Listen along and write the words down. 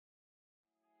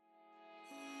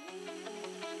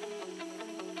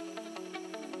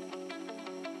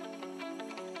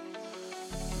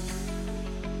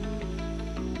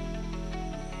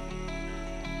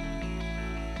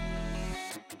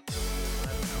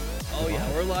Oh yeah,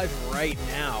 we're live right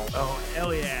now. Oh,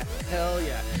 hell yeah. Hell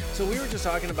yeah. So we were just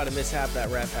talking about a mishap that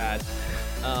Rev had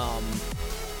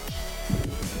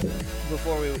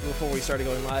before we started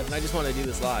going live, and I just want to do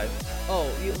this live.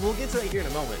 Oh, we'll get to that here in a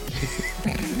moment.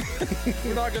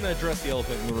 We're not going to address the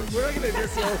elephant in the room. We're not going to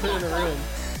address the elephant in the room.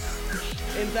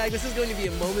 In fact, this is going to be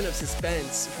a moment of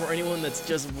suspense for anyone that's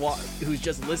just who's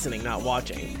just listening, not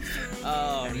watching.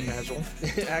 Casual.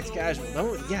 Acts casual.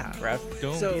 Oh, yeah, Rev.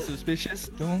 Don't be suspicious.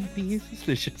 Don't be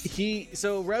suspicious.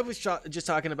 So Rev was just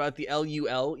talking about the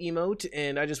LUL emote,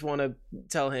 and I just want to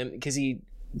tell him, because he,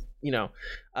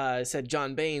 said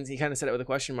John Baines. He kind of said it with a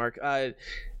question mark.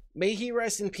 May he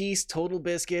rest in peace, Total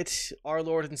Biscuit, our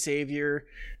Lord and Savior.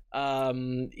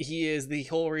 He is the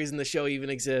whole reason the show even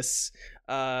exists.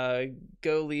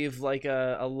 Go leave like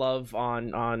a love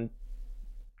on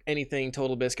anything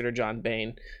Total Biscuit or John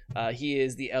Bain. He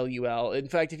is the LUL. In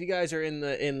fact, if you guys are in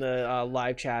the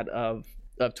live chat of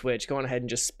Twitch, go on ahead and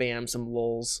just spam some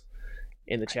lols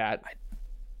in the chat.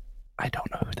 I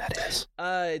don't know who that is.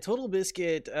 Total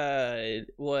Biscuit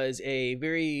was a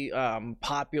very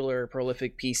popular,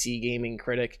 prolific PC gaming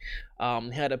critic.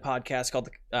 He had a podcast called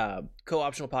the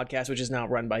Co-Optional Podcast, which is now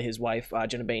run by his wife,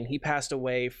 Jenna Bain. He passed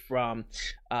away from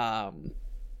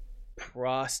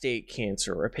prostate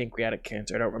cancer or pancreatic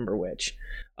cancer. I don't remember which.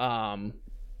 3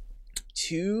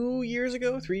 years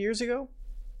ago,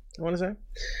 I want to say.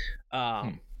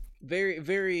 Very,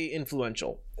 very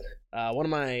influential. One of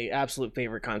my absolute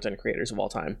favorite content creators of all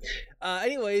time.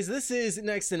 Anyways, this is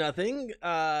Next to Nothing,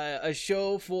 a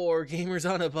show for gamers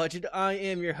on a budget. I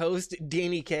am your host,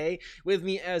 Danny K. With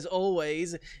me, as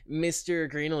always, Mr.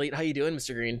 Green Elite. How you doing,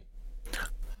 Mr. Green?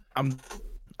 I'm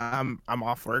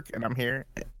off work and I'm here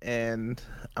and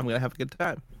I'm gonna have a good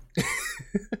time.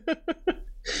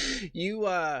 You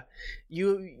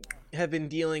have been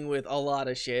dealing with a lot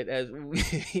of shit, as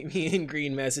me and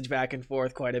Green message back and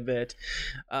forth quite a bit.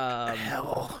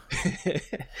 Hell.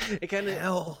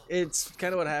 It's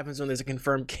kind of what happens when there's a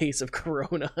confirmed case of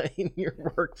corona in your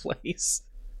workplace.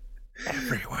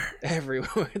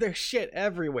 Everywhere. There's shit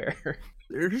everywhere.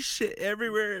 There's shit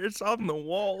everywhere. It's on the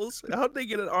walls. How'd they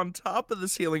get it on top of the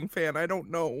ceiling fan? I don't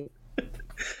know.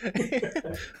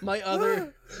 my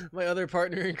other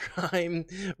partner in crime,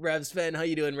 Rev Sven. How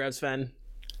you doing, Rev Sven?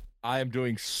 I am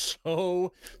doing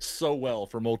so well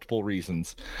for multiple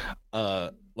reasons.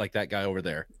 Like that guy over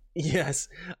there. Yes.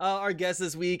 Our guest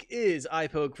this week is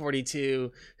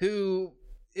iPoke42, who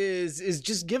is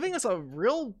just giving us a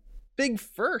real big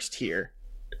first here.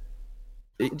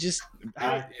 Go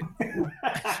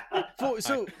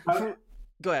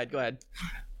ahead.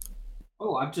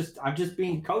 Oh, I'm just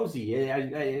being cozy.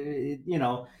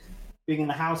 Being in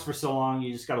the house for so long,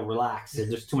 you just got to relax.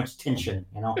 There's too much tension,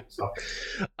 So,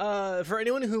 for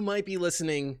anyone who might be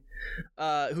listening,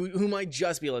 who might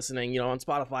just be listening, on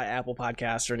Spotify, Apple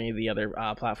Podcasts, or any of the other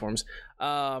platforms,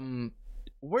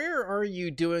 where are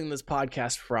you doing this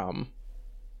podcast from?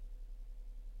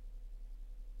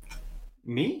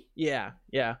 Me? Yeah.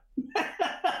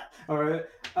 All right.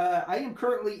 I am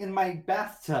currently in my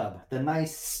bathtub, the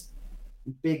nice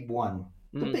big one.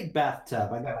 The big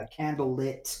bathtub. I got my candle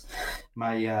lit,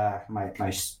 my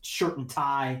shirt and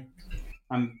tie.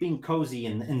 I'm being cozy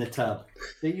in the tub.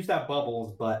 They used to have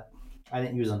bubbles, but I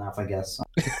didn't use enough, I guess.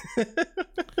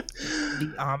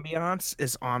 The ambiance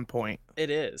is on point. It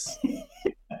is.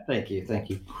 Thank you.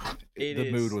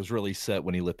 The mood was really set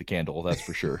when he lit the candle, that's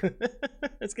for sure.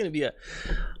 It's going to be a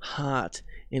hot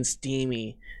and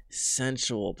steamy,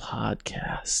 sensual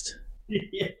podcast.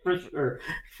 Yeah, for sure.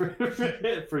 For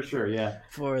sure, yeah.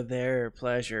 For their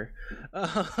pleasure.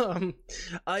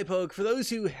 iPoke, for those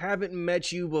who haven't met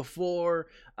you before,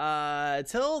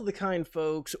 tell the kind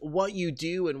folks what you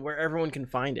do and where everyone can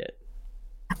find it.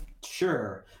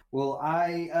 Sure. Well,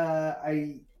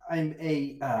 I'm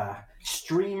a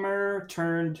streamer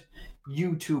turned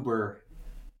YouTuber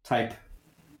type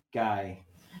guy.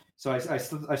 So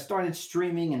I started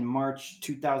streaming in March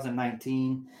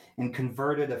 2019 and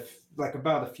converted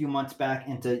about a few months back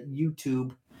into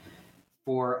YouTube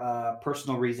for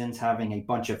personal reasons, having a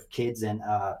bunch of kids and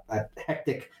a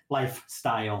hectic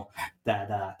lifestyle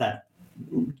that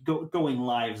going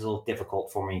live is a little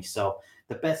difficult for me. So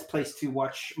the best place to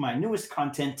watch my newest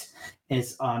content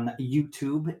is on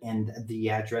YouTube, and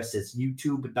the address is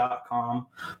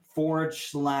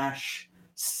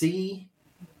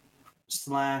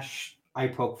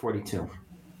youtube.com/c/iPoke42.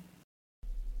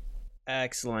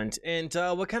 Excellent. And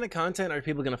what kind of content are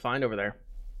people going to find over there?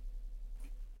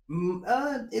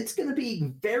 It's going to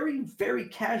be very, very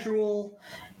casual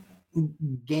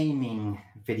gaming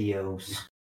videos.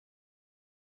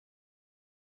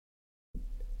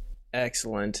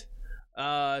 Excellent.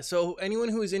 So anyone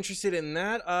who is interested in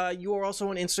that, you are also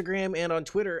on Instagram and on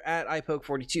Twitter at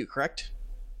iPoke42, correct?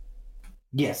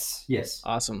 Yes.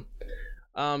 Awesome.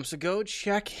 So go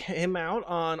check him out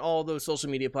on all those social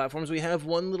media platforms. We have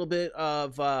one little bit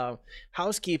of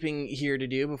housekeeping here to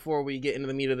do before we get into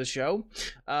the meat of the show.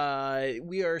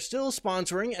 We are still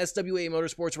sponsoring SWA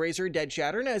Motorsports racer Dead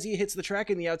Shattern as he hits the track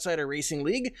in the Outsider Racing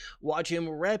League. Watch him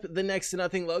rep the Next to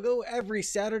Nothing logo every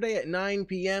Saturday at 9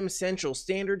 p.m. Central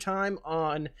Standard Time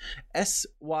on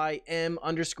SYM_TV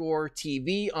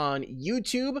on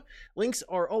YouTube. Links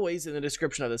are always in the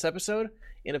description of this episode.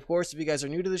 And of course, if you guys are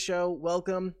new to the show,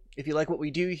 welcome. If you like what we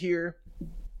do here,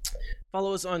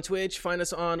 follow us on Twitch, find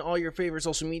us on all your favorite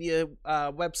social media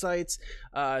websites,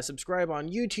 subscribe on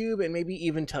YouTube, and maybe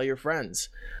even tell your friends.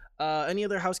 Any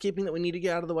other housekeeping that we need to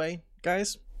get out of the way,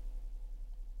 guys?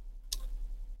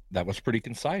 That was pretty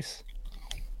concise.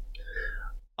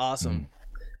 Awesome.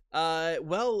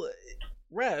 Well,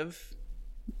 Rev,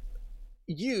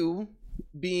 you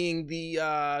being the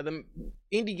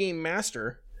indie game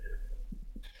master,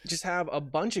 just have a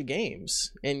bunch of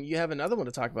games, and you have another one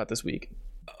to talk about this week.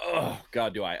 Oh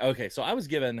God, do I? Okay, so I was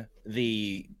given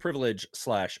the privilege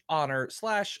 / honor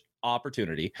 /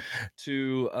 opportunity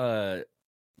to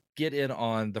get in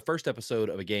on the first episode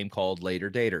of a game called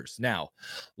Later Daters. Now,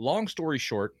 long story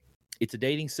short, it's a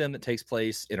dating sim that takes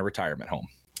place in a retirement home.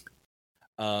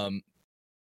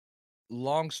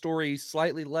 Long story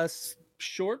slightly less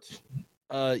short.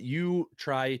 You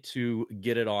try to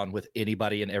get it on with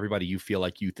anybody and everybody you feel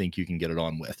like you think you can get it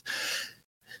on with.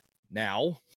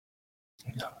 Now,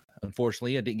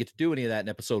 unfortunately, I didn't get to do any of that in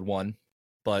episode 1,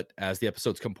 but as the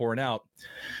episodes come pouring out,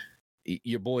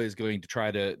 your boy is going to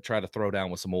try to throw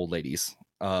down with some old ladies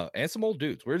and some old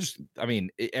dudes. We're just, I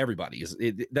mean, everybody is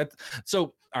that.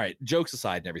 So, all right, jokes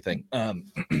aside and everything.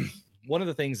 One of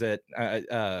the things that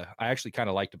I actually kind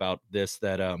of liked about this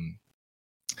that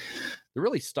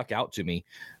really stuck out to me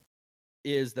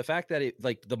is the fact that it,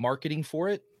 like, the marketing for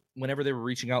it, whenever they were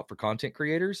reaching out for content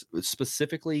creators,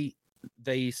 specifically,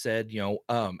 they said,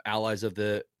 allies of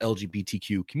the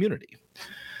LGBTQ community.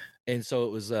 And so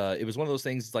it was one of those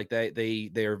things like that.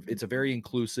 It's a very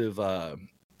inclusive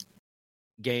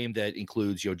game that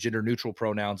includes, gender neutral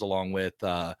pronouns, along with,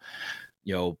 there's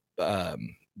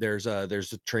a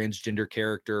transgender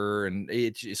character, and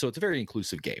so it's a very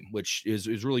inclusive game, which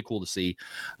is really cool to see.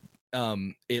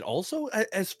 It also,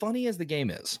 as funny as the game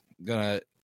is, I'm gonna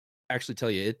actually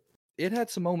tell you, it had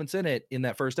some moments in it in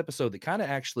that first episode that kind of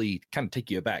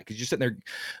take you aback, because you're sitting there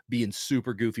being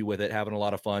super goofy with it, having a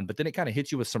lot of fun, but then it kind of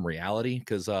hits you with some reality,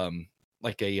 because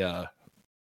like a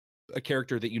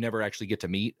character that you never actually get to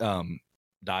meet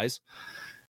dies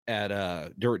at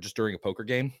during a poker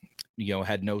game.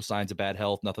 Had no signs of bad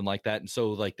health, nothing like that, and so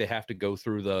like they have to go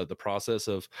through the process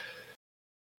of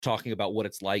talking about what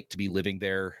it's like to be living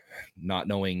there, not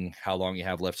knowing how long you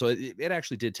have left. So it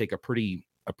actually did take a pretty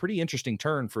interesting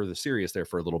turn for the series there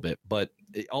for a little bit, but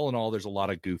all in all, there's a lot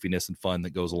of goofiness and fun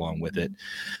that goes along with it.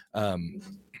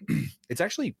 It's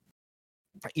actually,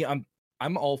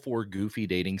 I'm all for goofy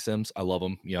dating sims. I love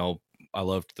them. I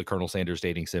loved the Colonel Sanders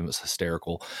dating sim. It was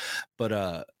hysterical,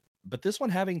 but this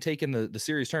one, having taken the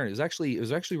series turn, it was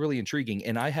actually really intriguing.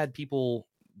 And I had people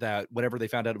that whenever they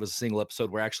found out it was a single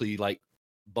episode were actually like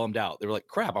bummed out. They were like,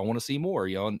 crap, I want to see more,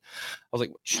 and I was like,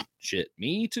 shit,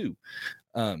 me too.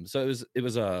 So it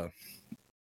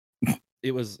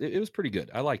was pretty good.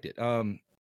 I liked it.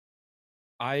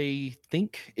 I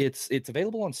think it's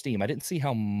available on Steam. I didn't see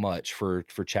how much for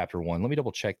chapter 1. Let me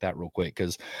double check that real quick,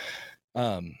 because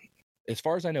as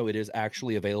far as I know, it is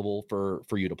actually available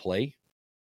for you to play.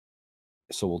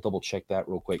 So we'll double check that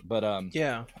real quick. But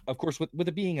yeah, of course, with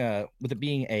it being a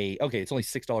okay, it's only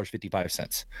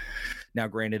 $6.55. Now,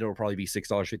 granted, it'll probably be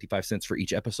 $6.55 for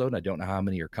each episode. I don't know how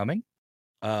many are coming.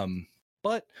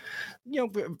 But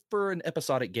for an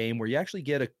episodic game where you actually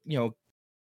get a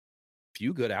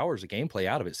few good hours of gameplay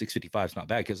out of it, $6.55 is not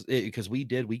bad, because we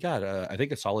got I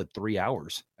think a solid 3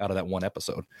 hours out of that one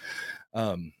episode.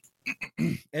 And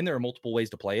there are multiple ways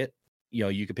to play it.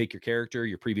 You could pick your character,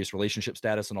 your previous relationship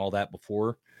status, and all that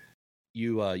before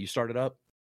you start it up.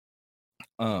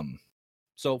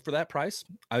 So for that price,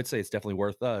 I would say it's definitely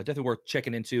worth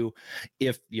checking into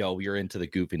if you're into the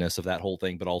goofiness of that whole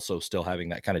thing, but also still having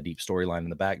that kind of deep storyline in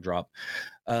the backdrop.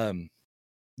 You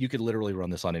could literally run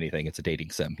this on anything. It's a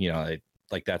dating sim.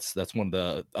 That's one of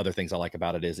the other things I like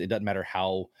about it is it doesn't matter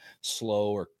how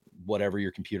slow or whatever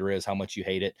your computer is, how much you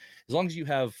hate it, as long as you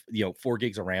have 4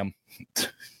 gigs of RAM,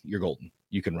 you're golden.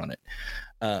 You can run it.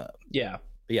 Yeah.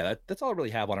 But yeah, that's all I really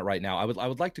have on it right now. I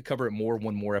would like to cover it more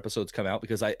when more episodes come out,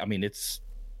 because I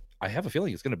have a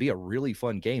feeling it's going to be a really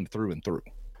fun game through and through.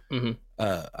 Mhm.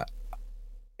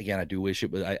 Again, I do wish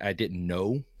it was. I didn't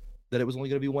know that it was only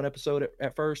going to be one episode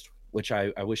at first, which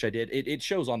I wish I did. It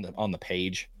shows on the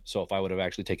page, so if I would have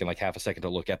actually taken like half a second to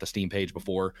look at the Steam page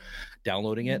before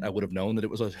downloading it, I would have known that it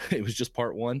was just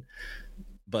part one.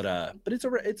 But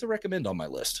it's a recommend on my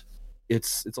list.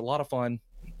 It's a lot of fun,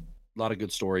 a lot of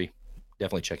good story.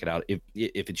 Definitely check it out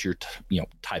if it's your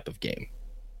type of game.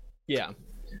 Yeah.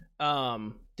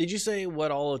 Did you say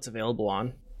what all it's available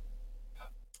on?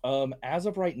 As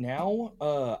of right now,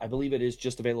 I believe it is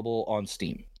just available on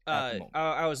Steam.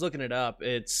 I was looking it up.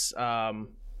 It's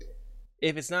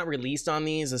if it's not released on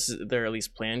these, they're at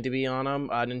least planned to be on them.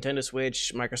 Nintendo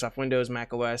Switch, Microsoft Windows,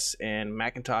 Mac OS, and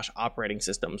Macintosh operating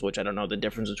systems, which I don't know the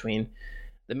difference between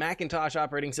the Macintosh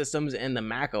operating systems and the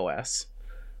Mac OS.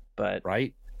 But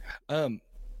right. Now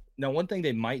one thing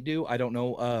they might do, I don't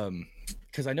know,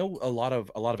 because I know a lot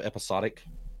of episodic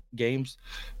games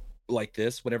like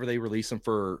this, whenever they release them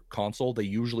for console, they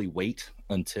usually wait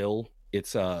until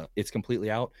it's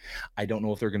completely out. I don't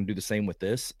know if they're going to do the same with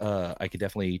this. I could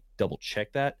definitely double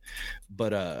check that,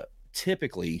 but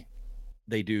typically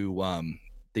they do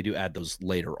add those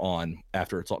later on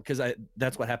after it's all, because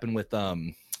that's what happened with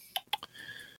Bendy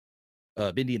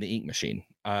and the Ink Machine,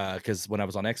 because when I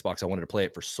was on Xbox I wanted to play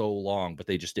it for so long, but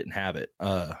they just didn't have it.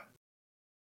 But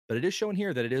it is showing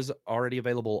here that it is already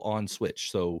available on Switch,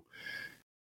 so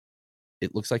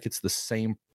it looks like it's the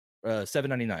same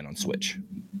 $7.99 on Switch.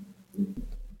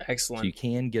 Excellent. So you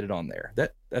can get it on there.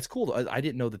 That's cool. I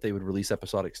didn't know that they would release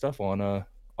episodic stuff on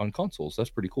consoles. That's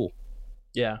pretty cool.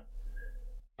 Yeah.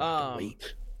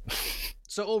 Wait.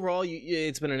 So overall,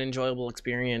 it's been an enjoyable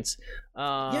experience.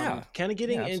 Yeah. Kind of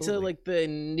getting into like the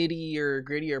nitty or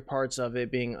grittier parts of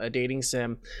it being a dating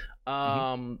sim.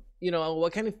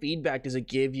 What kind of feedback does it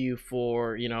give you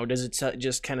for, does it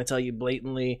just kind of tell you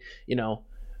blatantly,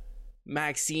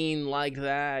 Maxine liked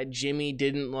that, Jimmy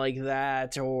didn't like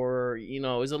that, or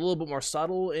is it a little bit more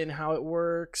subtle in how it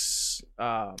works?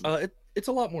 It's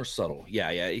a lot more subtle.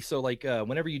 Yeah. So like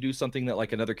whenever you do something that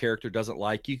like another character doesn't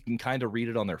like, you can kind of read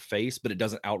it on their face, but it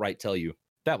doesn't outright tell you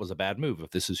that was a bad move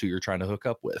if this is who you're trying to hook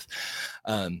up with.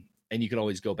 And you can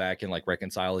always go back and like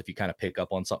reconcile if you kind of pick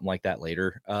up on something like that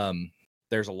later.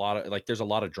 There's a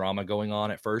lot of drama going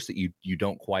on at first that you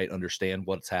don't quite understand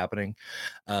what's happening,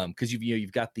 because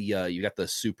you've got the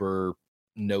super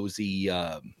nosy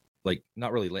like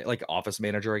not really like office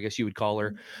manager, I guess you would call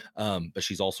her, but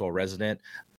she's also a resident.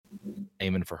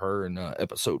 Aiming for her in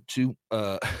episode 2,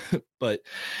 but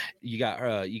you got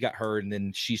her, and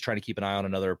then she's trying to keep an eye on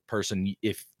another person.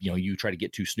 If you try to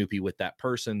get too snoopy with that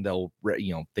person, they'll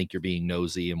think you're being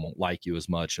nosy and won't like you as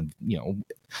much, and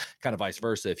kind of vice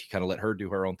versa. If you kind of let her do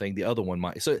her own thing, the other one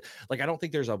might. So like I don't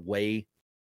think there's a way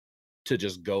to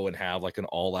just go and have like an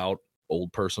all-out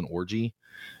old person orgy,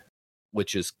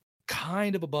 which is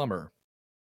kind of a bummer,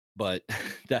 but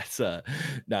that's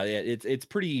it's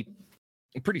pretty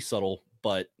subtle,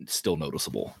 but still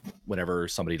noticeable whenever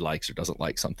somebody likes or doesn't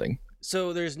like something.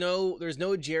 So there's no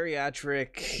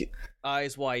geriatric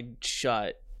Eyes Wide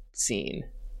Shut scene.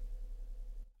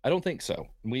 I don't think so.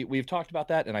 We've talked about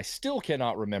that, and I still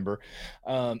cannot remember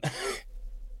about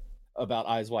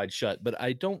Eyes Wide Shut, but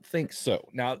I don't think so.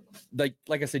 Now, like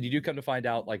I said, you do come to find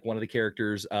out like one of the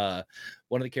characters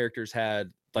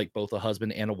had like both a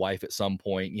husband and a wife at some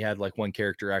point. You had like one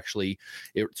character, actually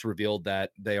it's revealed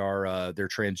that they're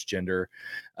transgender,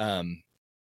 and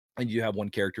you have one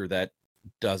character that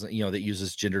doesn't, that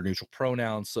uses gender neutral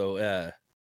pronouns. So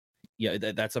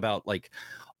that's about like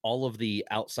all of the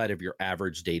outside of your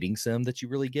average dating sim that you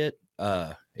really get,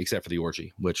 except for the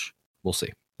orgy, which we'll see.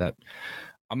 That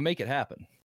I'm gonna make it happen.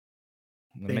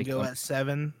 Bingo at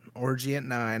 7, orgy at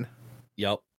 9.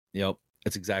 Yep.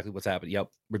 That's exactly what's happening. Yep.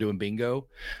 We're doing bingo.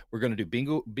 We're going to do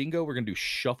bingo. We're going to do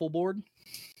shuffleboard,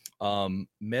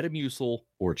 Metamucil,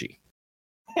 orgy.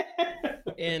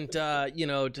 And,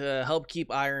 to help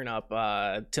keep iron up,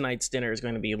 tonight's dinner is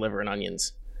going to be liver and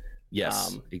onions.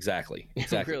 Yes, exactly.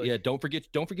 Really? Yeah. Don't forget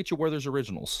your Werther's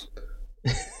Originals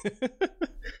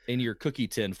in your cookie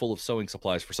tin full of sewing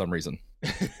supplies for some reason.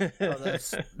 Oh,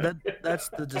 that's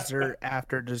the dessert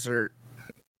after dessert.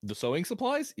 The sewing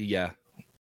supplies? Yeah.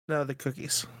 No, the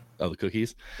cookies. Oh, the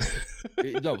cookies?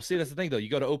 No, see, that's the thing, though. You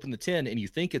go to open the tin and you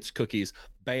think it's cookies.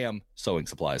 Bam, sewing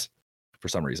supplies for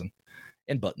some reason.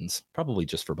 And buttons. Probably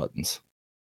just for buttons.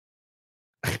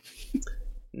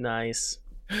 Nice.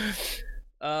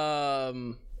 I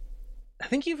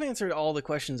think you've answered all the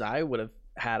questions I would have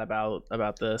had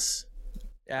about this.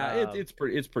 Yeah, it's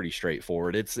pretty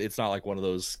straightforward. It's not like one of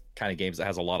those kind of games that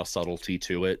has a lot of subtlety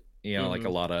to it. You know, like a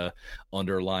lot of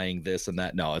underlying this and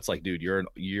that. No, it's like, dude,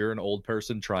 you're an old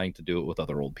person trying to do it with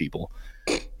other old people.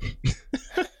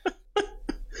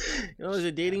 There's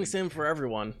a dating sim for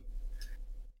everyone.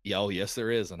 Yeah, oh, yes,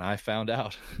 there is, and I found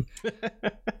out.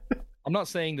 I'm not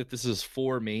saying that this is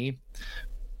for me,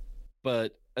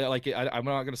 but like I'm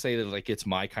not going to say that like it's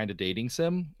my kind of dating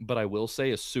sim, but I will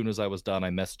say as soon as I was done, I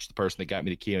messaged the person that got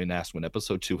me the key and asked when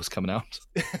episode 2 was coming out.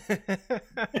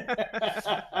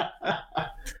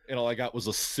 And all I got was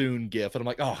a soon gif, and I'm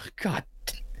like, oh god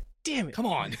damn it, come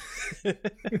on.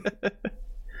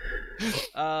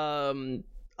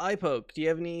 iPoke, do you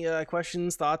have any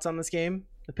questions, thoughts on this game,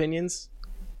 opinions?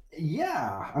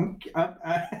 Yeah, I'm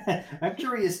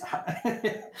curious.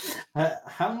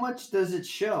 How much does it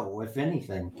show, if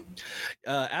anything?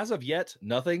 As of yet,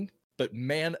 nothing. But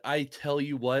man, I tell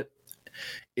you what,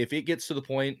 if it gets to the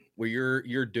point where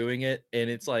you're doing it and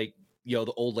it's like, you know,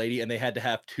 the old lady and they had to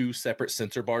have 2 separate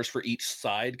sensor bars for each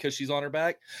side because she's on her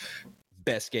back,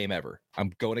 best game ever.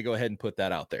 I'm going to go ahead and put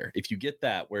that out there. If you get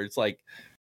that where it's like,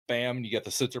 bam, you get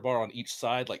the sensor bar on each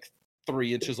side, like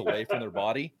 3 inches away from their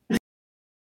body.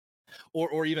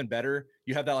 Or even better,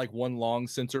 you have that like one long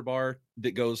sensor bar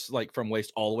that goes like from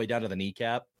waist all the way down to the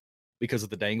kneecap because of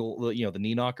the dangle, you know, the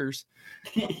knee knockers.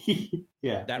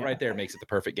 Yeah, that right there makes it the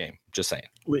perfect game. Just saying.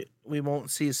 We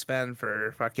won't see Sven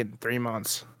for fucking 3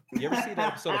 months. You ever see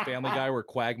that episode of Family Guy where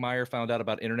Quagmire found out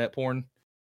about internet porn?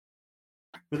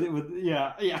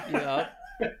 Yeah.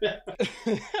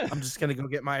 I'm just gonna go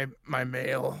get my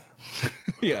mail.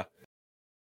 Yeah.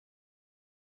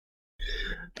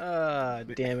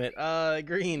 Damn it.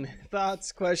 Green,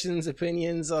 thoughts, questions,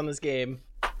 opinions on this game?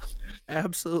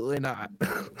 Absolutely not.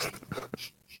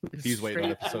 He's waiting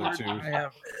on episode 2. I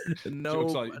have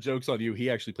no jokes on you. He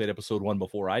actually played episode 1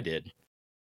 before I did.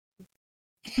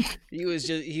 He was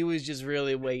just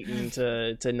really waiting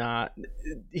to not.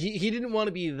 He didn't want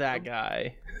to be that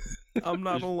guy. I'm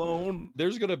not alone.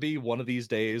 There's gonna be one of these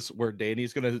days where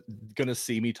Danny's gonna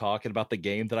see me talking about the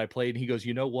game that I played, and he goes,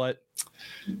 "You know what?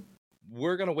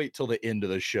 We're gonna wait till the end of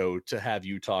the show to have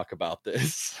you talk about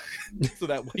this, so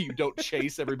that way you don't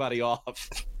chase everybody off."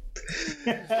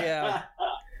 Yeah.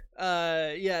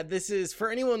 Yeah. This is for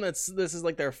anyone this is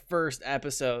like their first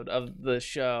episode of the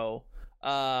show.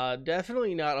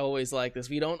 Definitely not always like this.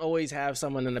 We don't always have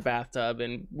someone in the bathtub,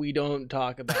 and we don't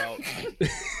talk about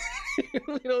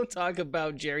we don't talk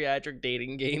about geriatric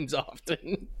dating games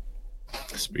often.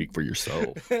 Speak for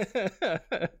yourself.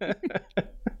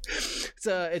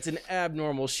 It's an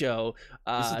abnormal show.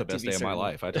 This is the best day of my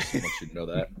life. I just want you to know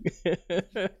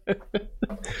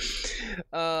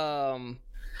that.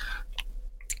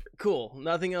 Cool.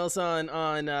 Nothing else on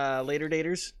later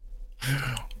daters?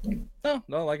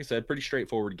 No, like I said, pretty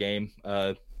straightforward game.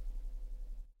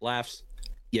 Laughs,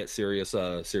 yet serious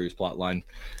plot line.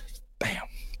 Bam.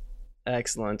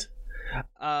 Excellent.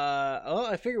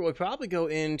 I figure we'll probably go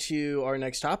into our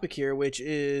next topic here, which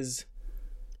is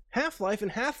Half-Life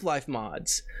and Half-Life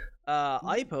mods.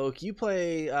 iPoke, you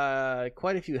play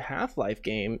quite a few Half-Life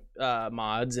game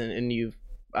mods, and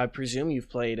I presume you've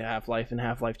played Half-Life and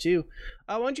Half-Life 2.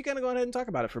 Why don't you kind of go ahead and talk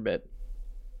about it for a bit?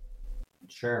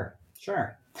 Sure.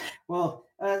 Well,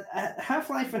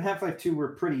 Half-Life and Half-Life 2 were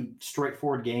pretty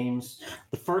straightforward games.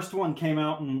 The first one came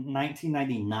out in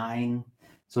 1999,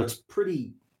 so it's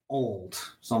pretty old.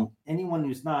 So anyone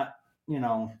who's not,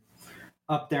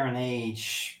 up there in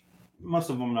age, most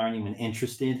of them aren't even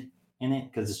interested in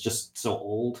it because it's just so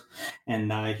old.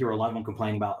 And I hear a lot of them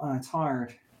complaining about, it's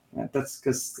hard. That's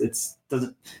because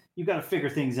you got to figure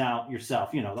things out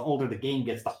yourself. The older the game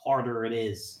gets, the harder it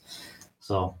is.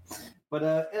 So, but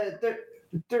and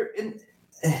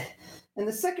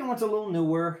the second one's a little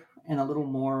newer and a little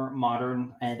more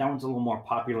modern, and that one's a little more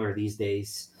popular these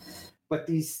days. But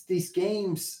these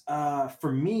games,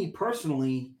 for me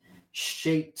personally,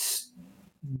 shaped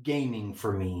gaming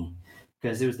for me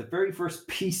because it was the very first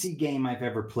PC game I've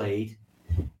ever played,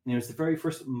 and it was the very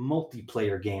first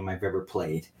multiplayer game I've ever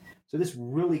played. So this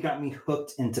really got me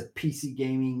hooked into PC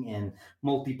gaming and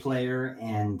multiplayer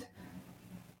and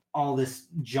all this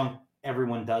junk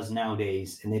everyone does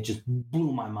nowadays, and it just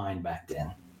blew my mind back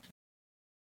then.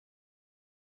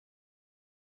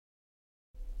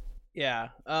 Yeah,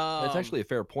 that's actually a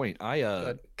fair point.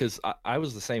 Because I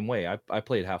was the same way. I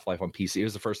played Half-Life on PC. It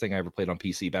was the first thing I ever played on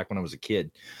PC back when I was a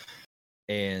kid,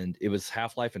 and it was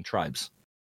Half-Life and Tribes.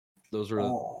 Those were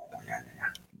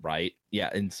right. Yeah,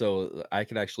 and so I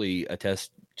could actually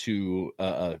attest to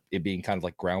it being kind of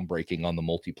like groundbreaking on the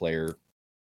multiplayer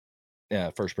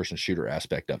first-person shooter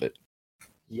aspect of it.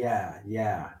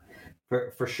 Yeah,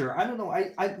 For sure. I don't know.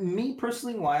 Me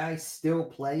personally, why I still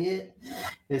play it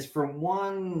is, for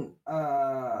one,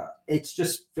 it's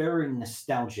just very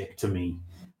nostalgic to me.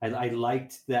 I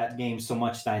liked that game so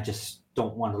much that I just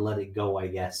don't want to let it go, I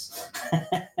guess.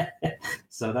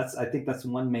 So I think that's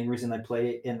one main reason I play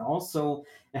it. And also,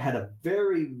 it had a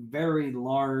very, very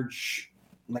large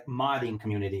like modding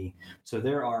community. So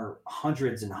there are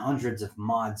hundreds and hundreds of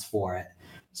mods for it.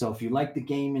 So if you like the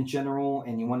game in general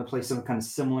and you want to play something kind of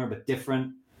similar but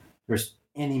different, there's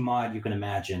any mod you can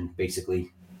imagine,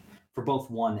 basically, for both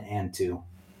 1 and 2.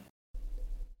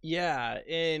 Yeah,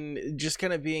 and just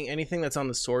kind of being anything that's on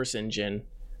the Source engine,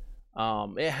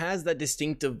 it has that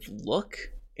distinctive look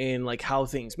in like how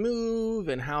things move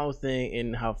and how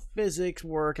physics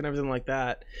work and everything like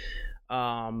that.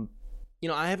 You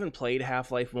know, I haven't played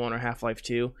Half-Life 1 or Half-Life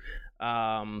 2.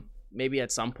 Maybe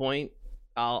at some point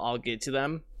I'll get to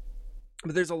them.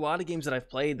 But there's a lot of games that I've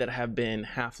played that have been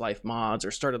Half-Life mods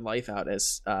or started life out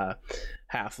as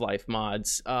Half-Life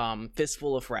mods.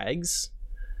 Fistful of Frags,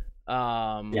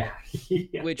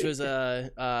 which was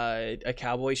a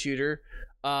cowboy shooter.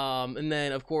 And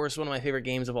then, of course, one of my favorite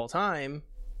games of all time.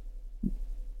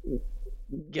 You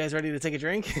guys ready to take a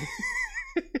drink?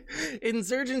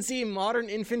 Insurgency Modern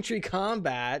Infantry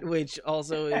Combat, which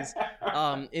also is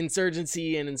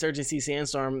Insurgency and Insurgency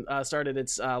Sandstorm, started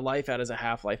its life out as a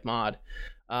Half-Life mod.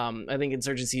 I think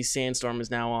Insurgency Sandstorm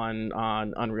is now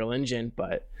on Unreal Engine,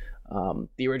 but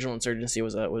the original Insurgency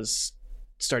was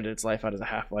started its life out as a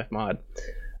Half-Life mod.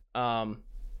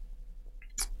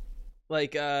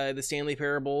 The Stanley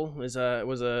Parable was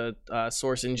a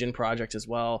Source Engine project as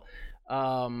well.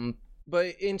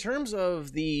 But in terms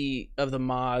of the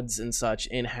mods and such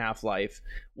in Half-Life,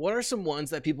 what are some ones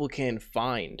that people can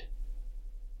find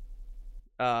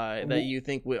that you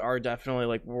think are definitely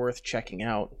like worth checking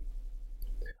out?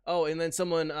 Oh, and then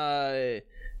someone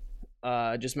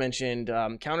just mentioned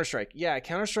Counter-Strike. Yeah,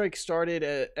 Counter-Strike started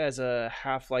as a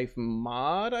Half-Life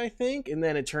mod, I think, and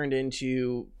then it turned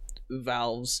into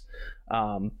Valve's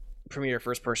premier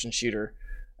first-person shooter,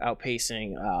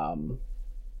 outpacing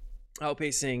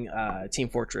Team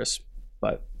Fortress.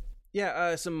 But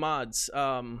yeah, some mods.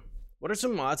 What are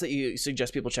some mods that you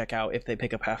suggest people check out if they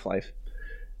pick up Half-Life?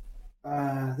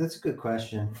 That's a good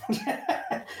question.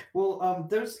 Well,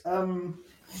 there's so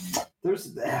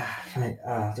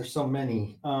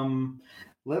many.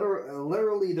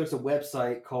 Literally, there's a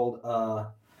website called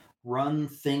Run,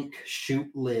 Think, Shoot,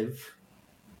 Live,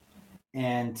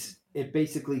 and it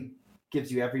basically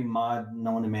gives you every mod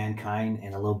known to mankind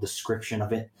and a little description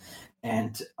of it.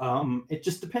 And it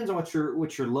just depends on what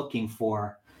you're looking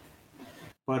for.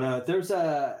 But there's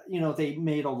they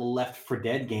made all the Left 4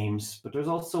 Dead games, but there's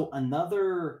also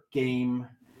another game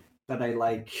that I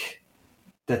like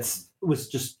was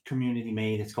just community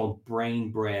made. It's called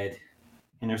Brain Bread.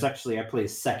 And there's actually, I played a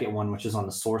second one, which is on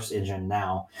the Source engine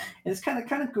now. And it's kind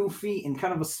of goofy and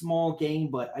kind of a small game,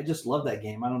 but I just love that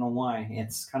game. I don't know why.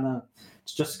 It's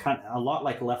just kind of a lot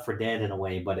like Left 4 Dead in a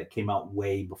way, but it came out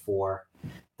way before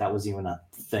that was even a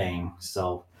thing.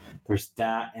 So there's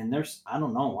that, and there's, I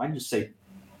don't know, I just say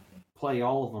play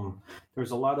all of them.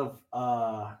 There's a lot of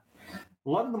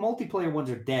the multiplayer ones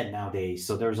are dead nowadays,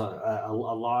 so there's a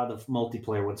lot of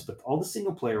multiplayer ones, but all the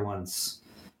single player ones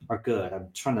are good. I'm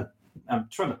trying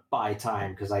to buy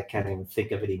time because I can't even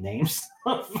think of any names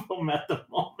of them at the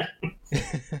moment.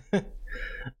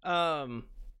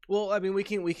 Well, I mean, we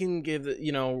can give,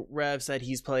 Rev said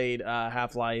he's played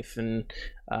Half-Life and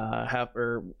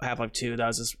Half-Life 2. That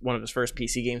was one of his first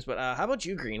PC games. But how about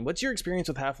you, Green? What's your experience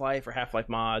with Half-Life or Half-Life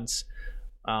mods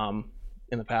in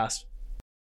the past?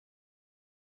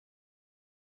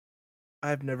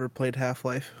 I've never played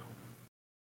Half-Life.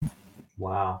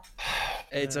 Wow.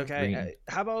 It's okay.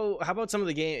 How about some of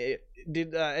the game?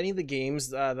 Did any of the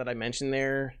games that I mentioned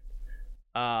there?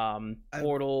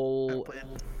 Portal.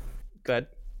 Good.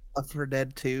 Left 4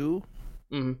 Dead 2.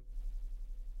 Mm-hmm.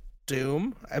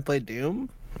 Doom. I played Doom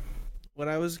when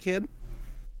I was a kid.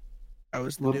 I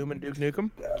was the Doom and Duke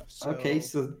Nukem. Okay,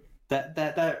 so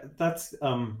that's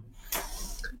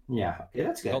yeah,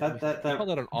 that's good. That call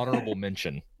that an honorable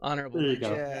mention. Honorable. There you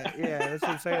go. Yeah, that's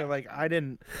what I'm saying. Like, I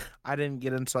didn't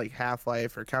get into like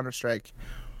Half-Life or Counter-Strike.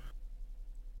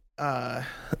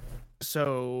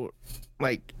 So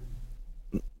like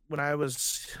when I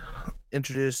was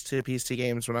introduced to PC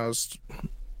games when I was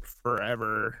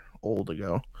forever old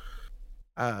ago,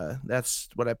 that's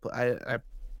what I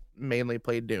mainly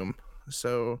played Doom.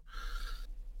 So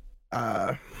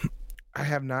I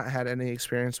have not had any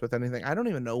experience with anything. I don't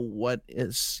even know what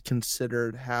is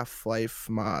considered Half-Life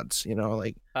mods,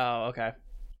 like. Oh, okay.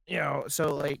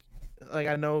 So like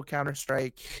I know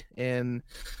Counter-Strike and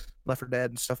Left 4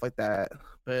 Dead and stuff like that.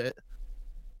 But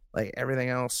like everything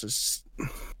else is,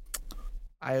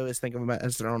 I always think of them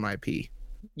as their own IP.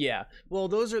 Yeah, well,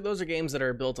 those are games that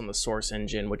are built on the Source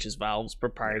engine, which is Valve's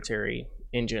proprietary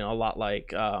engine. A lot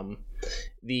like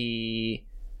the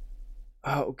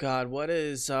what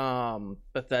is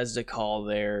Bethesda call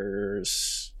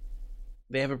theirs?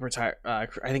 They have I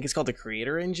think it's called the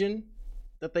Creator Engine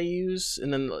that they use,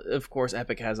 and then of course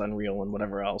Epic has Unreal and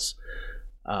whatever else.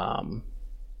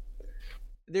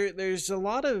 There's a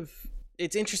lot of,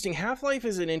 it's interesting. Half-Life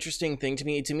is an interesting thing to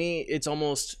me. To me, it's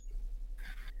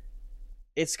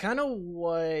kind of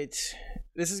what,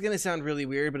 this is going to sound really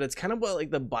weird, but it's kind of what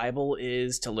like the Bible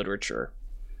is to literature.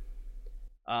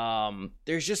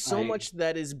 There's just so much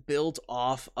that is built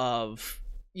off of,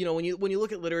 you know, when you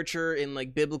look at literature in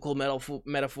like biblical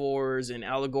metaphors and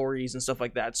allegories and stuff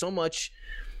like that, so much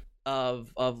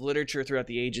of literature throughout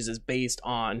the ages is based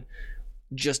on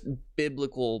just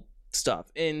biblical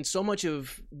stuff. And so much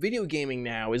of video gaming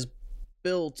now is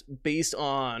built based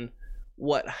on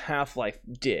what Half-Life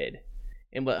did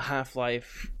and what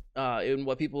Half-Life and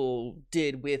what people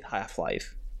did with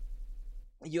Half-Life.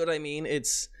 You know what I mean?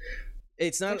 It's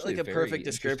not like a perfect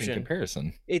description.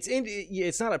 Comparison.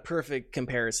 It's not a perfect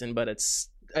comparison, but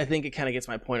I think it kind of gets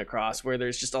my point across, where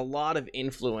there's just a lot of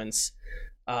influence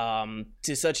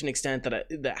to such an extent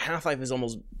that Half-Life is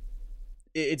almost,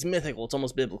 it's mythical. It's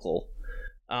almost biblical.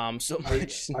 So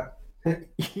much.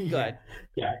 Yeah,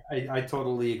 I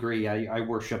totally agree. I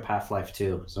worship Half-Life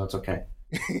too, so it's okay.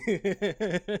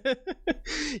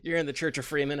 You're in the Church of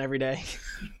Freeman every day.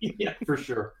 Yeah, for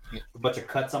sure. A bunch of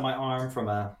cuts on my arm from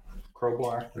a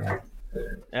crowbar.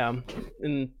 Yeah.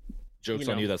 And jokes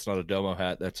on you. That's not a domo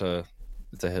hat. It's a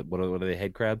what are they?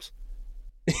 Head crabs?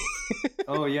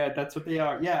 Oh yeah, that's what they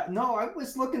are. Yeah. No, I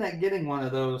was looking at getting one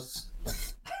of those.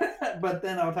 But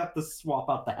then I would have to swap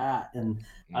out the hat, and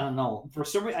I don't know. For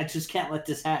some reason, I just can't let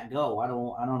this hat go. I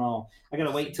don't know. I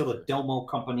gotta wait until the Domo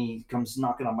company comes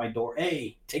knocking on my door.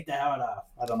 Hey, take the hat off.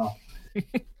 I don't know.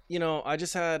 You know, I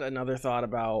just had another thought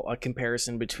about a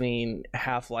comparison between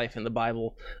Half-Life and the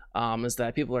Bible. Is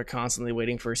that people are constantly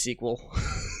waiting for a sequel.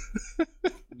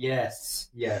 Yes.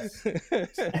 Yeah,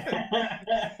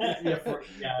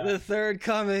 The third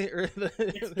coming.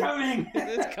 It's coming.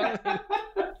 It's coming.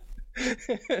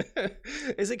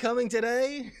 Is it coming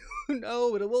today? No,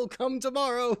 but it will come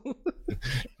tomorrow.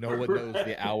 No one knows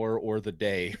the hour or the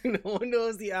day. No one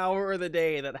knows the hour or the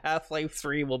day that Half-Life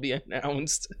 3 will be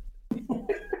announced.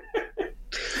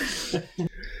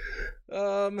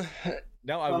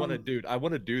 Now I want to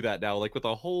do that now, like with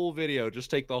a whole video. Just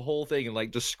take the whole thing and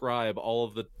like describe all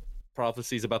of the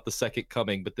prophecies about the second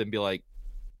coming, but then be like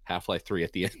Half-Life 3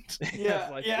 at the end.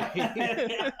 Yeah.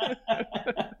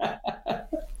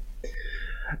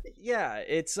 Yeah,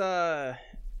 it's I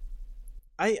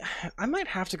might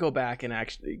have to go back and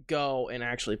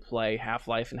actually play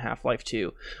Half-Life and Half-Life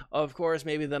 2. Of course,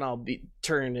 maybe then I'll be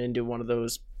turned into one of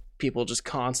those people just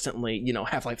constantly, you know,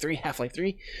 Half-Life 3.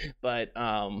 But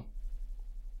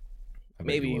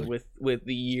maybe with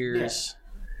the years,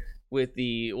 with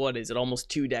the, what is it, almost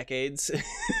 2 decades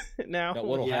now?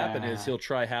 What'll happen is he'll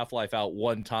try Half-Life out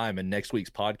one time, and next week's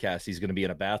podcast he's going to be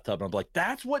in a bathtub, and I'm like,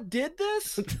 that's what did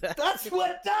this? That's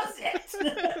what does it.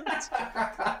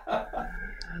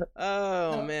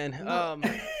 Oh man.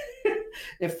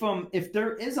 If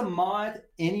there is a mod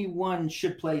anyone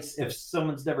should play, if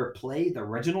someone's never played the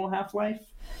original Half-Life,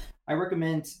 I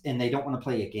recommend, and they don't want to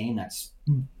play a game that's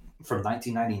from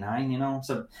 1999, you know,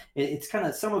 so it's kind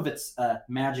of, some of its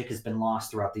magic has been lost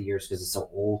throughout the years because it's so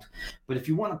old. But if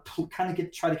you want to kind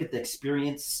of try to get the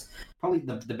experience, probably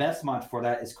the best mod for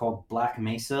that is called Black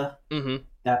Mesa. Mm-hmm.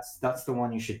 That's the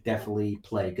one you should definitely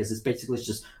play, because it's basically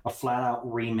just a flat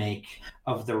out remake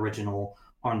of the original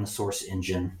on the Source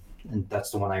engine, and that's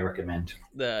the one I recommend.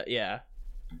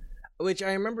 Which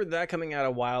I remember that coming out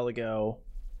a while ago.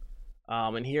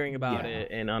 And hearing about it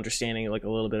and understanding like a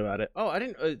little bit about it. Oh, I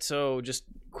didn't. So just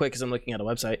quick, because I'm looking at a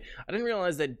website, I didn't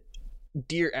realize that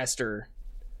Dear Esther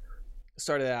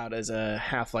started out as a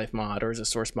Half-Life mod or as a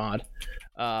Source mod.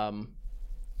 I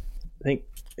think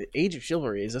Age of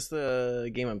Chivalry, is this the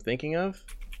game I'm thinking of?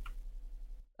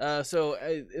 And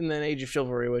then Age of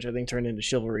Chivalry, which I think turned into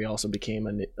Chivalry, also became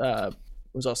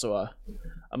was also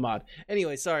a mod.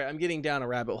 Anyway, sorry, I'm getting down a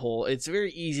rabbit hole. It's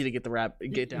very easy to get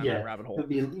down that rabbit hole.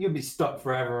 You'll be stuck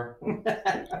forever.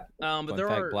 But there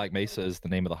are Black Mesa is the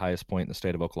name of the highest point in the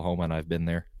state of Oklahoma, and I've been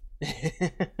there.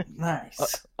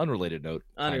 Nice. Unrelated note.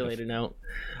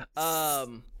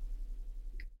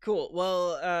 Cool.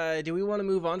 Well, do we want to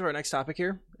move on to our next topic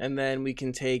here, and then we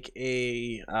can take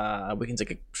a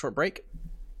short break?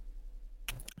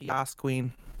 Yas,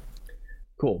 Queen.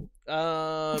 Cool.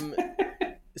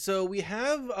 So we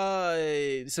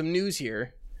have some news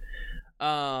here.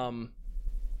 And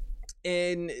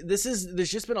there's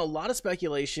just been a lot of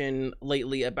speculation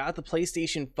lately about the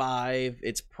PlayStation 5,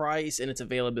 its price, and its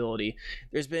availability.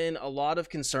 There's been a lot of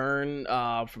concern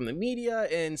from the media,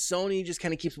 and Sony just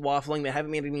kind of keeps waffling. They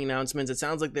haven't made any announcements. It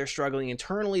sounds like they're struggling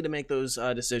internally to make those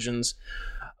decisions.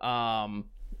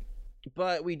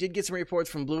 But we did get some reports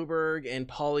from Bloomberg and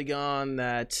Polygon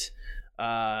that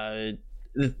that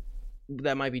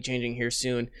might be changing here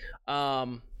soon.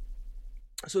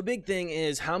 So a big thing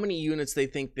is how many units they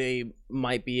think they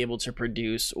might be able to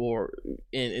produce or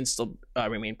and still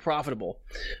remain profitable.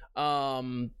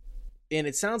 And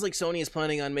it sounds like Sony is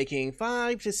planning on making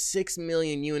 5 to 6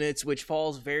 million units, which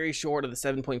falls very short of the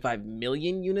 7.5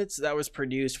 million units that was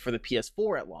produced for the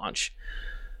PS4 at launch.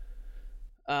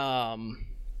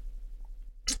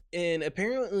 And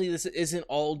apparently this isn't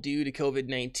all due to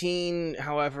COVID-19.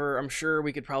 However, I'm sure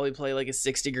we could probably play like a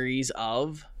 6 degrees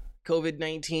of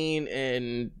COVID-19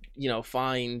 and, you know,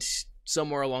 find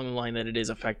somewhere along the line that it is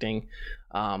affecting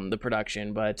the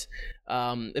production. But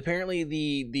apparently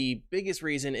the biggest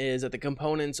reason is that the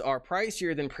components are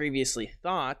pricier than previously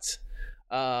thought.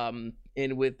 And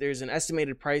there's an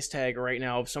estimated price tag right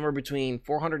now of somewhere between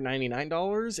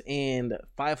 $499 and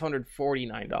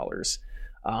 $549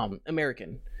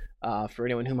 American, for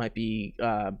anyone who might be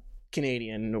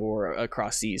Canadian or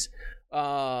across seas.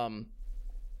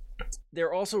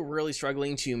 They're also really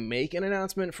struggling to make an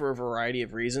announcement for a variety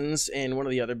of reasons, and one of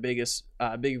the other big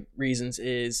reasons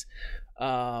is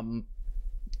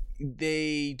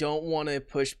they don't want to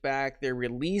push back their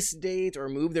release date or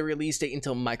move their release date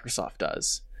until Microsoft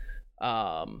does,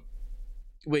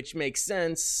 which makes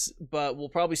sense, but we'll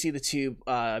probably see the two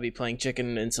be playing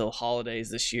chicken until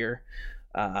holidays this year,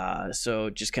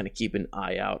 so just kind of keep an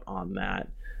eye out on that.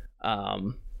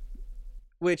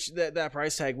 Which that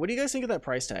price tag, what do you guys think of that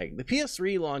price tag? The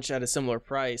PS3 launched at a similar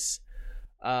price.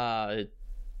 So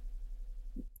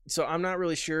I'm not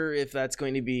really sure if that's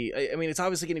going to be, I mean, it's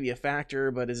obviously going to be a factor,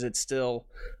 but is it still,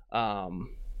 do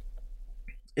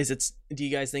you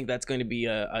guys think that's going to be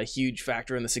a huge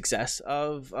factor in the success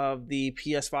of the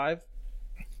PS5?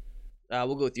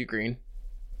 We'll go with you, Green.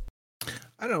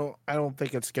 I don't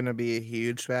think it's going to be a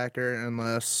huge factor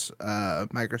unless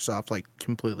Microsoft like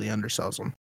completely undersells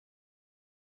them.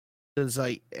 Because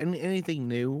like anything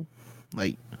new,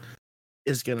 like,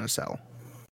 is gonna sell,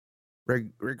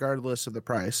 regardless of the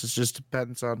price. It just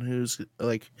depends on who's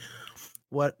like,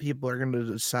 what people are gonna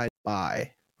decide to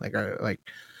buy. Like,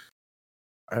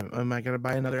 am I gonna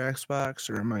buy another Xbox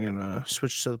or am I gonna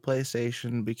switch to the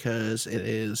PlayStation because it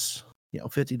is, you know,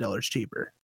 $50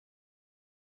 cheaper?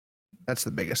 That's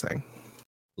the biggest thing.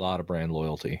 A lot of brand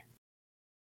loyalty.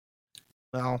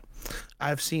 Well,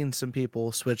 I've seen some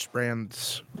people switch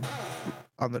brands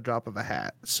on the drop of a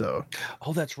hat, so...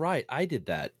 Oh, that's right. I did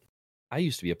that. I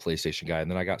used to be a PlayStation guy, and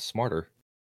then I got smarter.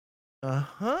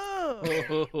 Uh-huh.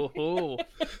 Oh.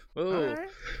 Right.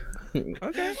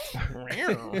 Okay.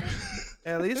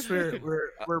 At least we're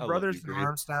brothers in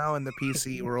arms now in the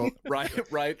PC world. Right.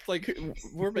 Like,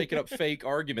 we're making up fake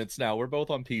arguments now. We're both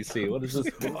on PC. What is this?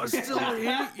 I still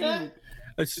hate you.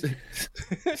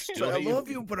 I love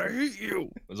you, but I hate you.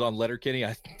 I was on Letterkenny.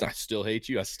 I still hate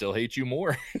you. I still hate you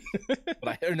more.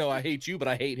 But I hate you, but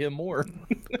I hate him more.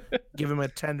 Give him a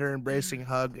tender, embracing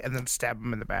hug, and then stab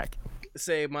him in the back.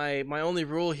 Say my only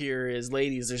rule here is,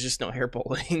 ladies, there's just no hair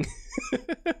pulling.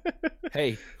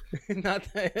 Hey, not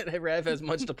that Rev has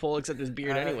much to pull except his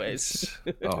beard, anyways.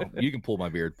 Oh, you can pull my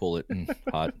beard. Pull it.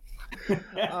 Hot.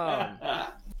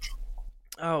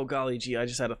 Oh, golly gee, I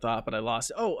just had a thought, but I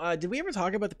lost it. Oh, did we ever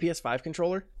talk about the PS5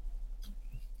 controller?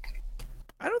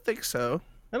 I don't think so.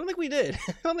 I don't think we did.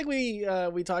 I don't think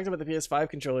we talked about the PS5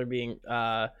 controller being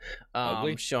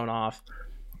shown off.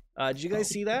 Did you guys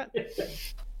see that?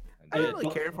 I don't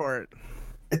really care for it.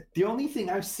 The only thing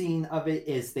I've seen of it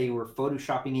is they were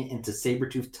photoshopping it into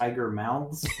saber-toothed tiger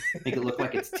mouths, make it look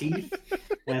like its teeth.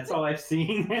 That's all I've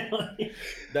seen.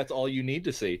 That's all you need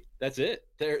to see. That's it.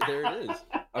 There it is.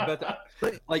 I bet that,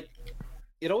 like,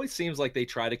 it always seems like they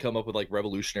try to come up with like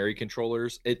revolutionary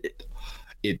controllers.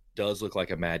 It does look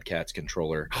like a Mad Catz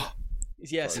controller.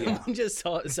 Yeah, someone just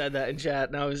said that in chat,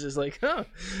 and I was just like, huh.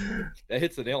 That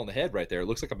hits the nail on the head right there. It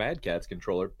looks like a Mad Catz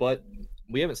controller, but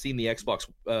we haven't seen the Xbox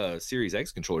Series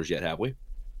X controllers yet, have we?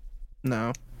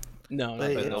 No. No,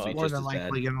 but it's more than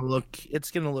likely going to look.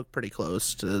 It's going to look pretty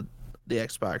close to the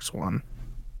Xbox One.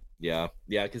 Yeah,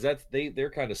 because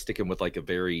they're kind of sticking with like a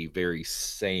very, very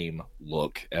same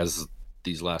look as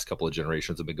these last couple of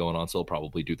generations have been going on. So they'll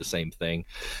probably do the same thing,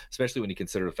 especially when you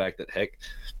consider the fact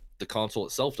that the console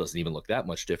itself doesn't even look that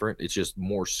much different. It's just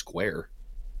more square.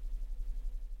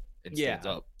 It stands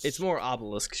up. It's more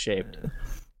obelisk shaped.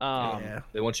 Yeah.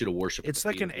 They want you to worship. It's the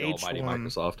like feet an of the almighty H1.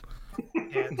 Microsoft.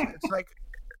 Yeah, it's like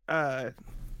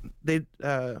they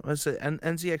what's it?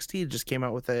 NZXT just came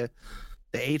out with the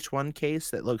H1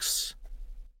 case that looks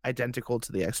identical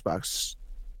to the Xbox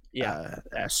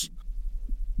S.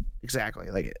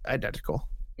 Exactly, like identical.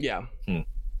 Yeah.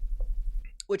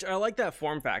 Which I like that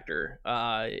form factor.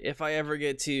 If I ever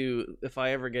get to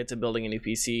building a new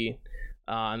PC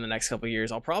in the next couple of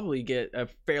years, I'll probably get a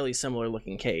fairly similar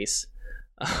looking case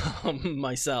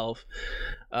myself.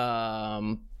 Yeah,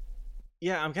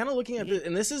 I'm kind of looking at this,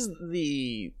 and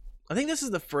I think this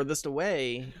is the furthest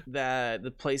away that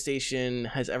the PlayStation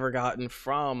has ever gotten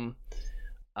from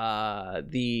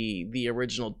the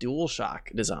original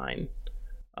DualShock design.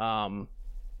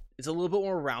 It's a little bit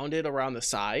more rounded around the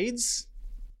sides,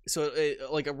 so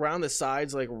like around the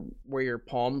sides, like where your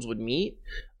palms would meet.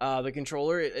 The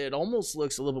controller, it almost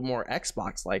looks a little bit more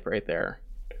Xbox like right there.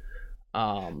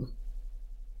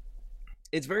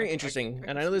 It's very interesting,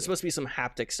 and I know there's supposed to be some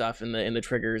haptic stuff in the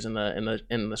triggers and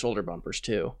the shoulder bumpers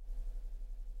too.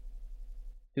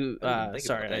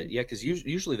 Sorry, yeah, because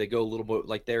usually they go a little more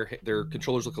like their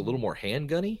controllers look a little more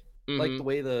handgunny, like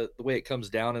the way it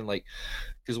comes down, and like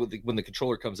because when the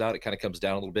controller comes out, it kind of comes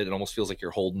down a little bit. It almost feels like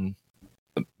you're holding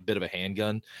a bit of a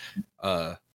handgun.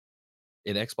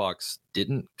 In Xbox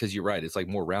didn't, because you're right, it's like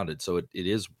more rounded, so it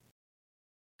is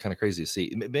kind of crazy to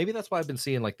see. Maybe that's why I've been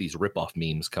seeing like these rip-off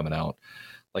memes coming out,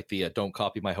 like the don't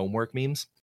copy my homework memes,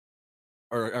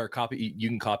 or copy, you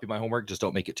can copy my homework, just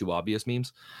don't make it too obvious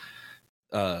memes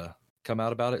come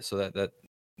out about it. So that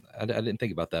I didn't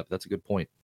think about that, but that's a good point.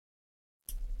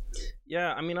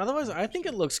 Yeah, I mean, otherwise I think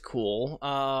it looks cool.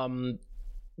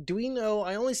 Do we know,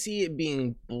 I only see it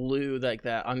being blue, like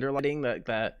that underlighting,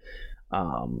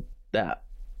 that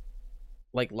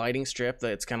like lighting strip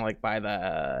that's kind of like by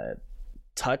the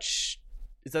touch.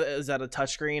 Is that a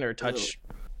touch screen or touch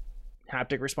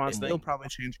haptic response thing? They'll probably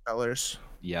change colors.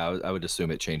 Yeah, I would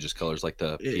assume it changes colors like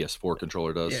the PS4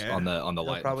 controller does on the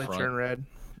light. Probably in front. turn red.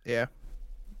 Yeah.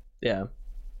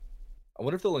 I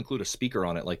wonder if they'll include a speaker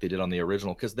on it like they did on the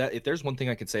original, because that, if there's one thing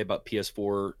I could say about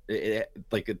PS4,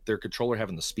 like their controller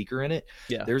having the speaker in it.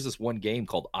 Yeah. There's this one game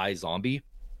called iZombie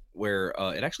where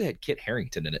it actually had Kit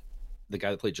Harington in it, the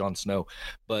guy that played Jon Snow.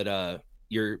 But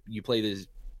you play this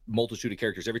multitude of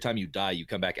characters. Every time you die, you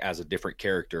come back as a different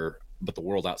character, but the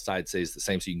world outside stays the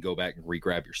same, so you can go back and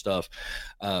re-grab your stuff.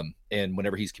 And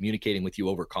whenever he's communicating with you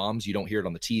over comms, you don't hear it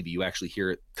on the TV. You actually hear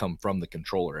it come from the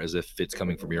controller as if it's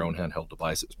coming from your own handheld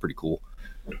device. It was pretty cool.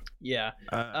 Yeah,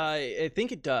 I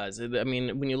think it does. I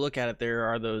mean, when you look at it, there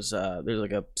are those. There's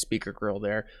like a speaker grill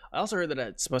there. I also heard that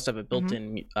it's supposed to have a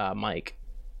built-in mic.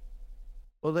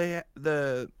 Well, there's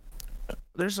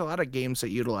a lot of games that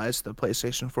utilize the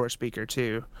PlayStation 4 speaker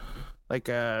too, like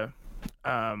Grand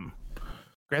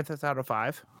Theft Auto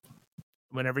 5.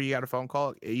 Whenever you got a phone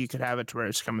call, you could have it to where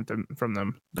it's coming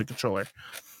from the controller.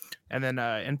 And then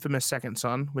Infamous Second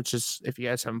Son, which is, if you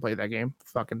guys haven't played that game,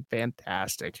 fucking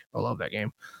fantastic. I love that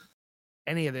game.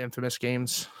 Any of the Infamous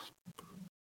games,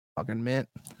 fucking mint.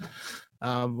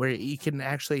 Where you can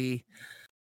actually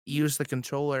use the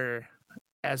controller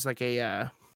as like a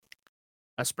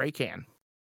spray can.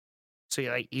 So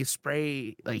you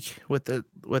spray like with the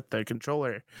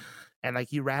controller, and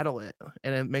like you rattle it,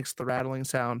 and it makes the rattling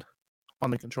sound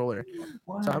on the controller.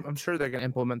 What? So I'm sure they're gonna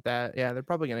implement that. Yeah, they're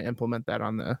probably gonna implement that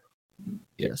on the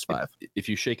PS5. If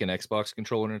you shake an Xbox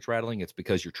controller and it's rattling, it's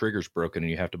because your trigger's broken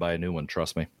and you have to buy a new one.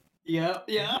 Trust me. Yeah.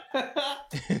 That's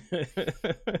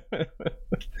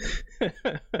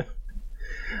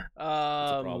a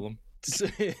problem.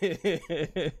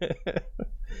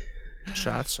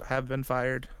 Shots have been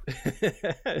fired.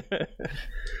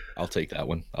 I'll take that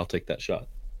one. I'll take that shot.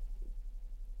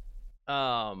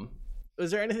 Was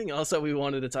there anything else that we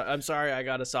wanted to talk? I'm sorry I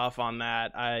got us off on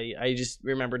that. I just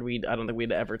remembered I don't think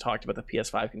we'd ever talked about the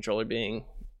PS5 controller being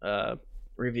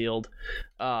revealed.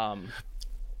 I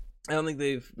don't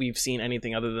think we've seen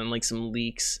anything other than like some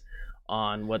leaks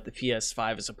on what the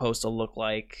PS5 is supposed to look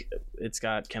like. It's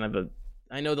got kind of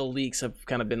I know the leaks have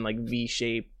kind of been like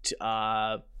V-shaped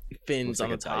fins on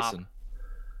the top. Dyson.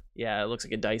 Yeah, it looks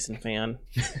like a Dyson fan.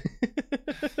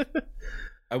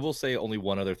 I will say only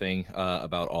one other thing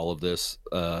about all of this,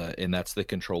 and that's the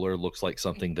controller looks like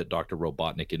something that Dr.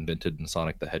 Robotnik invented in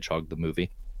Sonic the Hedgehog, the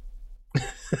movie.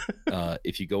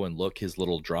 If you go and look, his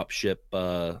little dropship,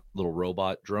 little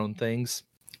robot drone things,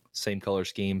 same color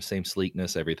scheme, same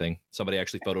sleekness, everything. Somebody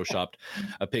actually photoshopped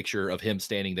a picture of him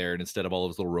standing there, and instead of all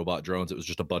those little robot drones, it was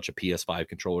just a bunch of PS5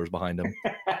 controllers behind him.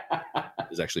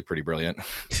 is actually pretty brilliant.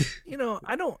 You know,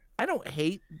 I don't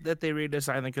hate that they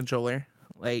redesigned the controller.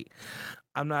 Like,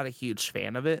 I'm not a huge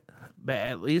fan of it, but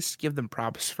at least give them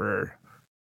props for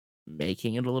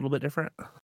making it a little bit different.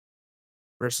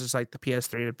 Versus like the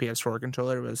PS3 to PS4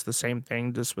 controller was the same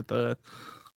thing, just with the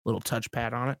little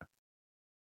touchpad on it.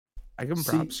 I give them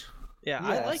props. Yeah,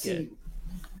 I like it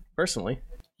personally.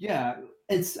 Yeah,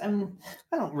 it's I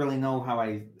don't really know how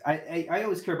I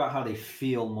always care about how they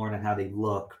feel more than how they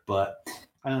look, but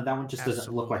I don't know, that one just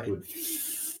doesn't look like it would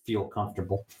feel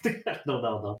comfortable.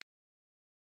 No.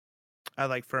 I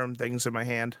like firm things in my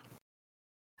hand.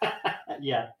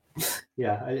 Yeah,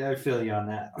 I feel you on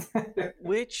that.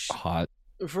 Which Hot.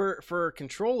 For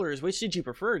controllers, which did you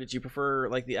prefer? Did you prefer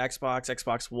like the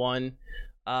Xbox One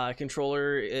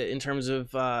controller in terms of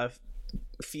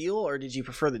feel, or did you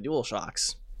prefer the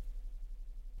DualShocks?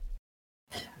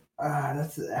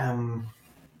 That's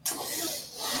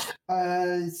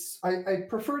I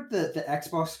preferred the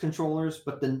Xbox controllers,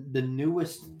 but the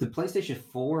PlayStation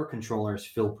 4 controllers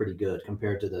feel pretty good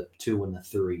compared to the 2 and the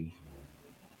 3.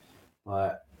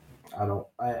 But I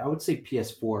would say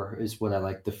PS4 is what I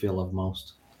like the feel of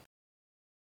most.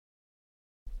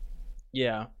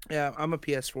 Yeah, I'm a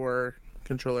PS4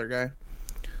 controller guy.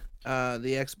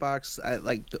 The Xbox,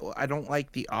 I don't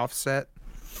like the offset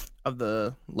of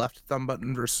the left thumb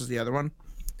button versus the other one,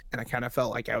 and I kind of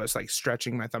felt like I was like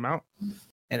stretching my thumb out,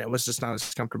 and it was just not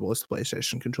as comfortable as the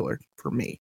PlayStation controller for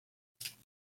me.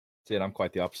 See, I'm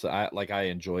quite the opposite. I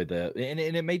enjoy and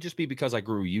it may just be because I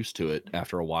grew used to it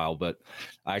after a while, but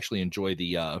I actually enjoy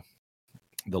the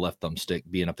left thumbstick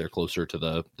being up there closer to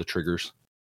the triggers.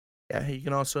 Yeah, you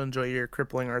can also enjoy your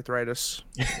crippling arthritis.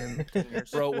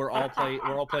 Bro, we're all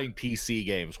playing PC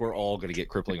games. We're all gonna get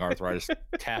crippling arthritis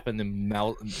tapping the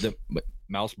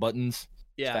mouse buttons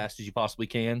as fast as you possibly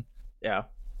can. Yeah.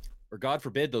 Or God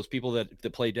forbid those people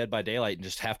that play Dead by Daylight and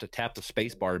just have to tap the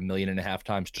space bar 1.5 million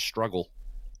times to struggle.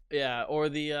 Yeah, or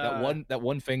the that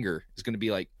one finger is gonna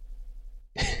be like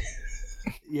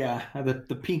yeah,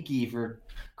 the pinky for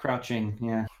crouching,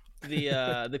 yeah.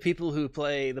 The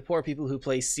poor people who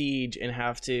play Siege and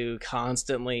have to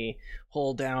constantly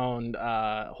hold down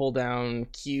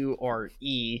Q or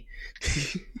E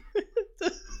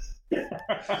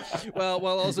while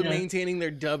also maintaining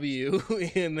their W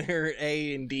and their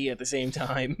A and D at the same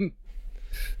time.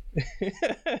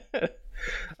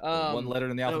 One letter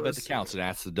in the alphabet that counts, and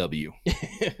that's the W.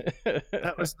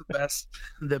 That was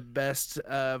the best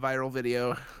viral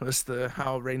video was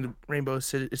how Rainbow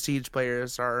Siege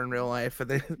players are in real life.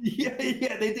 And they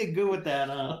yeah, they did good with that,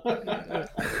 huh?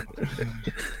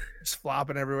 Just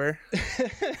flopping everywhere.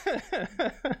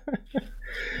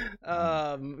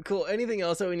 Cool. Anything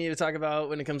else that we need to talk about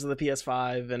when it comes to the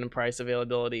PS5 and price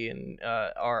availability and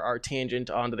our tangent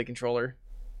onto the controller?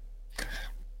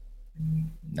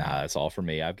 Nah, that's all for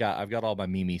me. I've got all my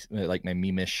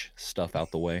meme-ish stuff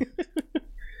out the way.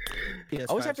 I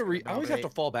always have to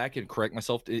fall back and correct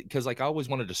myself because I always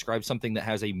want to describe something that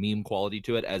has a meme quality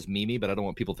to it as memey, but I don't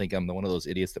want people to think I'm one of those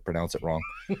idiots that pronounce it wrong.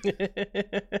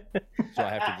 So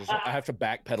I have to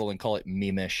backpedal and call it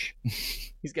meme-ish.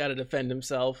 He's got to defend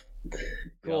himself.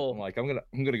 Cool. Yeah,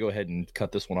 I'm gonna go ahead and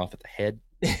cut this one off at the head.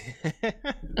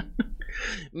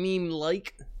 Meme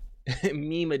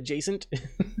adjacent.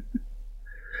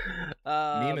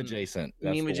 Meme adjacent.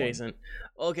 Meme adjacent.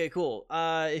 Okay, cool.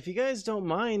 If you guys don't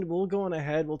mind, we'll go on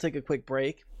ahead. We'll take a quick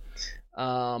break.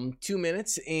 2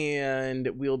 minutes, and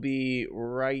we'll be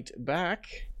right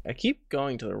back. I keep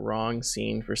going to the wrong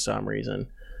scene for some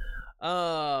reason.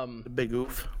 The big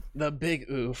oof. The big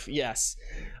oof, yes.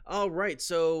 All right,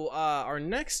 so our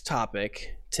next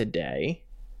topic today.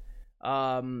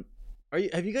 Have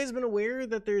you guys been aware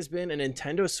that there's been a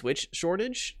Nintendo Switch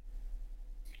shortage?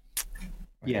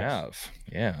 Yes.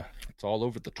 Yeah. It's all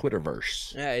over the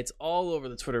Twitterverse. Yeah, it's all over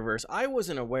the Twitterverse. I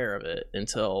wasn't aware of it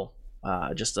until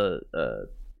just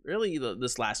really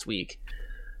this last week.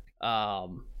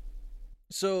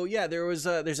 So yeah, there's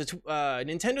a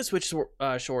Nintendo Switch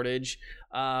shortage.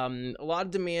 A lot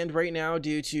of demand right now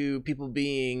due to people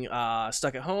being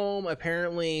stuck at home.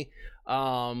 Apparently,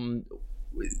 Animal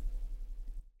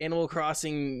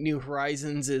Crossing New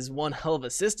Horizons is one hell of a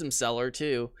system seller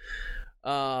too.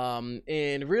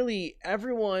 And really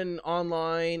everyone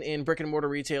online and brick and mortar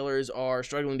retailers are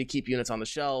struggling to keep units on the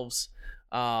shelves,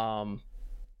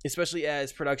 especially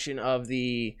as production of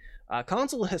the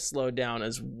console has slowed down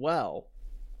as well.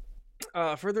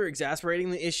 Further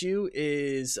exacerbating the issue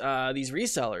is these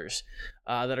resellers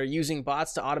that are using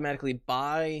bots to automatically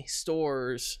buy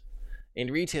stores and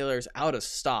retailers out of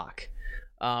stock.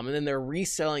 and then they're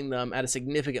reselling them at a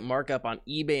significant markup on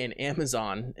eBay and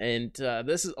Amazon. And a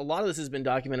lot of this has been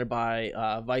documented by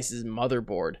Vice's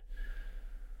Motherboard.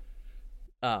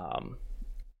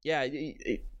 Yeah,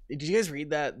 did you guys read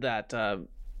that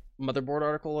Motherboard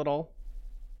article at all?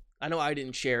 I know I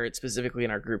didn't share it specifically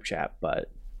in our group chat,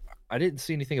 but I didn't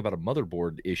see anything about a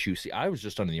motherboard issue. See, I was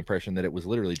just under the impression that it was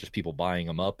literally just people buying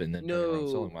them up and then turning around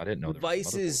selling them. I didn't know there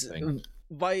was a motherboard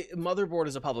thing. Motherboard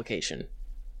is a publication.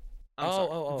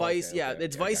 Vice, okay, yeah, okay,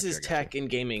 it's okay, Vice's gotcha. tech and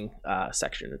gaming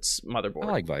section. It's Motherboard.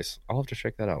 I like Vice. I'll have to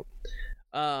check that out.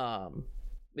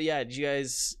 But yeah, did you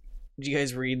guys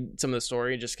read some of the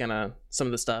story, just kind of some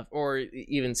of the stuff, or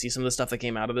even see some of the stuff that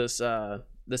came out of this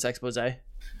expose?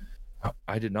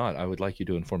 I did not. I would like you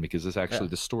to inform me, because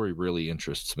the story really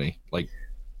interests me, like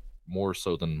more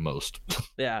so than most.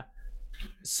 Yeah.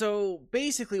 So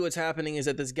basically what's happening is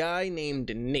that this guy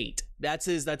named Nate, that's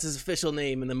his official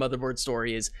name in the Motherboard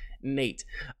story, is Nate.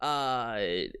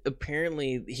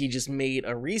 Apparently he just made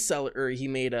a reseller, or he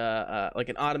made a like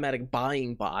an automatic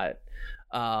buying bot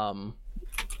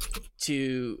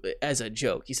as a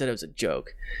joke. He said it was a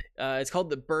joke. It's called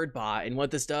the Bird Bot, and what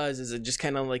this does is it just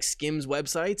kind of like skims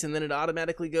websites, and then it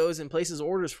automatically goes and places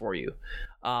orders for you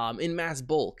in mass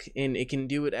bulk, and it can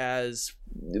do it as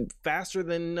faster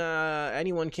than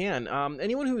anyone can.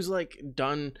 Anyone who's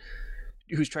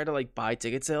tried to like buy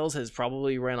ticket sales has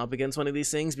probably ran up against one of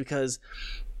these things, because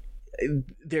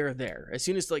they're there as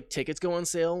soon as like tickets go on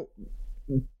sale.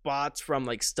 Bots from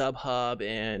like StubHub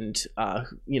and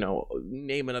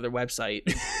name another website,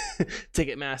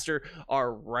 Ticketmaster,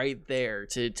 are right there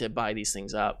to buy these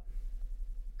things up.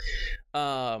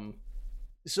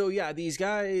 So yeah, these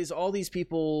guys, all these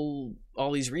people,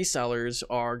 all these resellers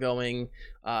are going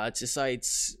to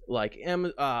sites like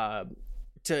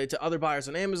to other buyers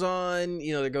on Amazon.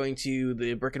 They're going to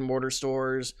the brick and mortar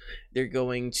stores, they're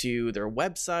going to their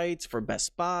websites for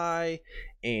Best Buy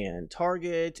and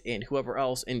Target and whoever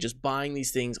else, and just buying these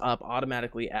things up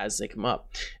automatically as they come up,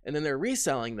 and then they're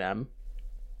reselling them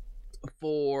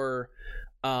for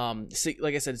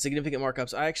like I said, significant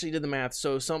markups. I actually did the math.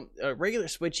 So a regular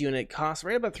Switch unit costs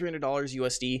right about $300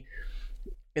 USD,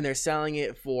 and they're selling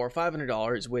it for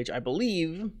 $500, which I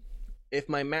believe, if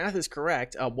my math is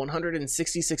correct, a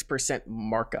 166%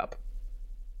 markup.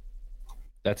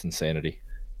 That's insanity.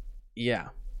 Yeah.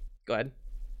 Go ahead.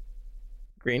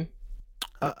 Green?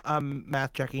 I'm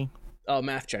math checking. Oh,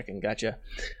 math checking. Gotcha.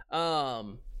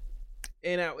 And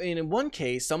in one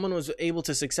case, someone was able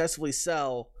to successfully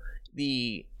sell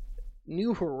the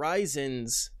New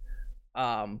Horizons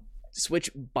Switch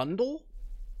bundle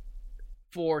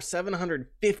for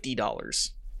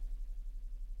 $750.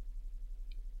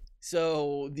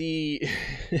 So the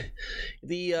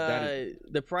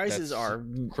prices are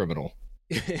criminal.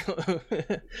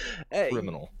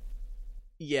 Criminal.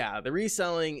 Yeah, the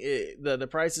reselling, the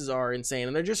prices are insane,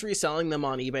 and they're just reselling them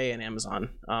on eBay and Amazon.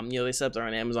 They set up their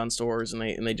own Amazon stores, and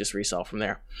they just resell from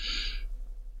there.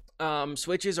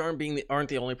 Switches aren't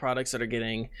the only products that are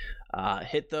getting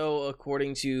hit, though.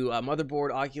 According to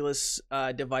Motherboard, Oculus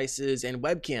devices and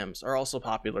webcams are also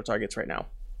popular targets right now.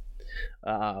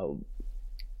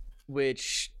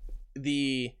 Which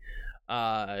the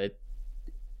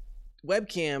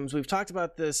webcams, we've talked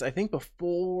about this I think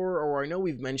before, or I know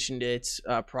we've mentioned it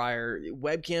prior.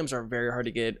 Webcams are very hard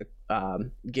to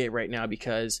get right now,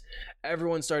 because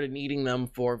everyone started needing them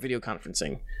for video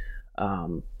conferencing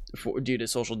due to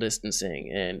social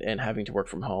distancing and having to work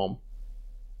from home.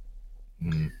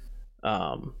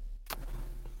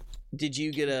 Did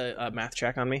you get a math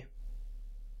check on me?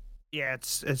 Yeah,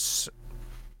 it's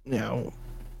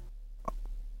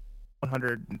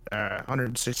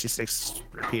 166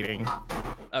 repeating.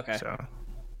 Okay. So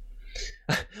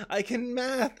I can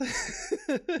math.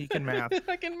 You can math.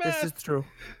 I can math. This is true.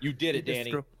 You did it,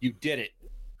 Danny. You did it.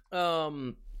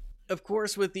 Of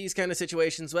course, with these kind of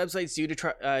situations, websites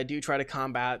do try to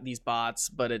combat these bots,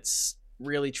 but it's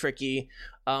really tricky.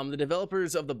 The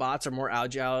developers of the bots are more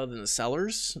agile than the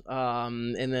sellers,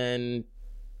 and then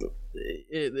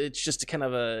it's just a kind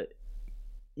of a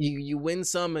you win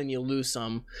some and you lose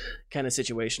some kind of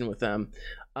situation with them.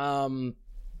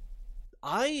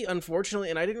 I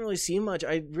unfortunately, and I didn't really see much,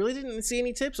 I really didn't see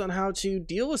any tips on how to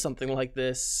deal with something like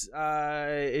this.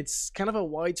 It's kind of a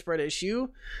widespread issue.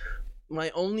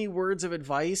 My only words of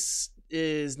advice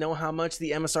is know how much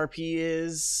the MSRP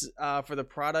is for the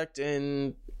product,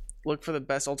 and look for the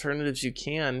best alternatives you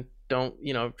can. Don't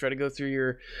try to go through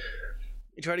your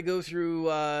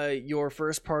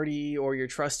first party or your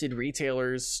trusted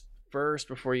retailers first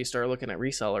before you start looking at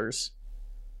resellers.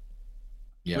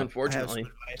 Yeah, unfortunately.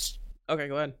 Okay,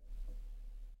 go ahead.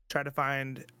 try to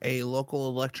find a local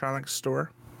electronics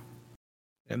store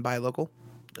and buy local,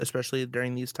 especially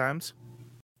during these times.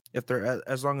 If they're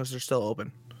as long as they're still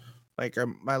open, like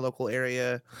my local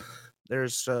area,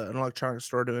 there's an electronics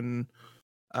store doing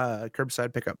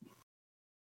curbside pickup.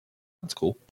 That's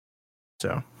cool.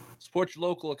 So Support your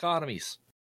local economies.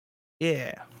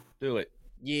 yeah, Do it.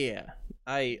 Yeah,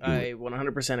 I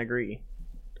 100% agree.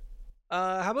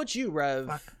 How about you, Rev?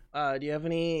 Fuck. Do you have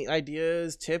any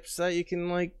ideas, tips that you can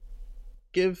like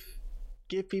give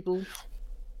people?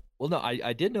 Well, no,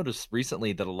 I did notice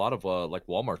recently that a lot of like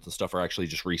Walmarts and stuff are actually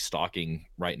just restocking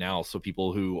right now. So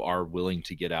people who are willing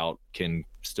to get out can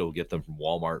still get them from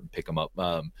Walmart and pick them up.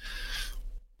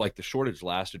 Like the shortage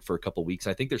lasted for a couple weeks.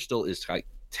 I think there still is like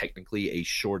technically a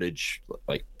shortage,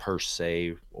 like per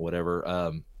se, or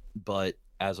whatever. But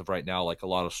as of right now, like a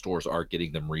lot of stores are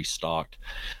getting them restocked.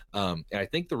 And I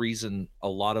think the reason a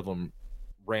lot of them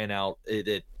ran out,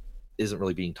 it isn't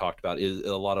really being talked about, is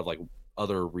a lot of like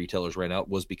other retailers ran out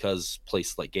was because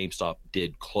places like GameStop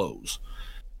did close.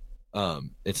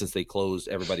 And since they closed,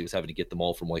 everybody was having to get them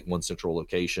all from like one central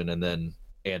location and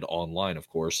online, of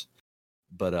course.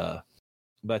 But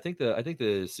I think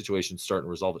the situation's starting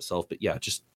to resolve itself. But yeah,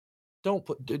 just don't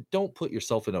put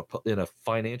yourself in a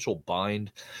financial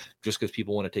bind just because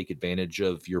people want to take advantage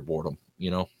of your boredom.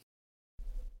 You know,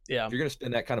 Yeah, if you're gonna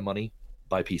spend that kind of money,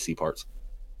 buy PC parts.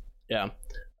 yeah.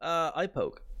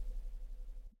 iPoke.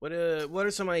 What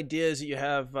are some ideas that you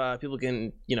have people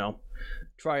can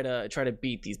try to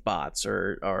beat these bots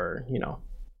or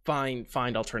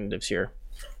find alternatives here?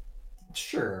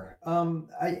 Sure.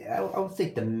 I would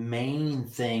think the main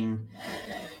thing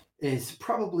is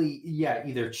probably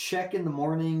either check in the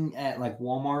morning at like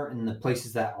Walmart and the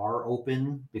places that are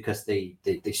open because they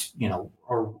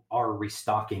are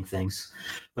restocking things,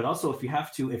 but also if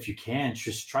you can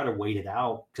just try to wait it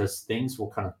out because things will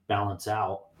kind of balance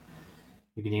out.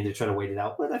 You can either try to wait it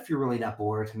out, but if you're really not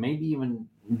bored, maybe even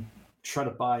try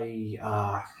to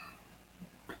buy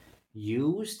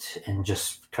used and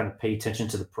just kind of pay attention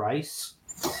to the price.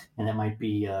 And it might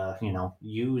be,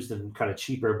 used and kind of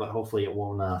cheaper, but hopefully it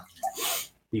won't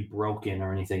be broken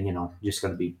or anything. You just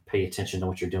got to pay attention to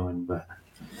what you're doing. But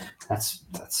that's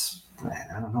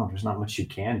I don't know. There's not much you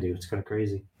can do. It's kind of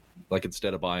crazy. Like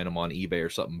instead of buying them on eBay or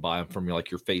something, buy them from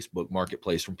like your Facebook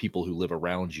Marketplace from people who live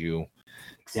around you.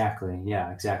 Exactly.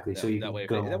 Yeah, exactly. So you that way,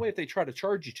 go... that way, if they try to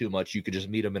charge you too much, you could just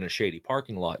meet them in a shady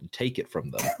parking lot and take it from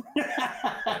them.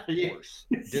 Of course.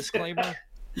 Disclaimer: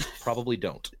 probably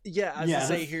don't. Yeah, I was to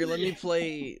say here. Let me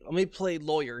play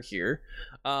lawyer here.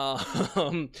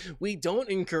 We don't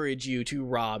encourage you to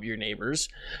rob your neighbors.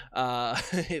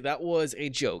 That was a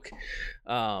joke.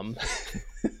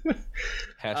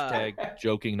 Hashtag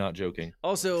joking, not joking.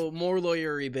 Also, more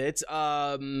lawyery bits.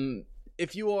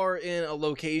 If you are in a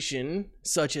location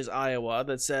such as Iowa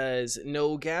that says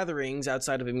no gatherings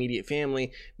outside of immediate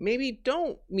family, maybe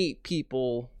don't meet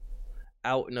people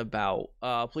out and about.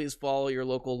 Please follow your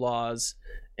local laws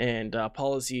and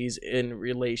policies in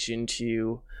relation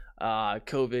to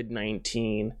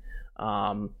COVID-19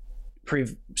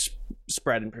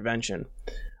 spread and prevention.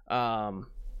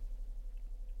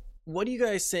 What do you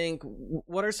guys think?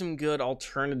 What are some good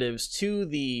alternatives to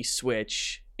the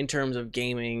Switch in terms of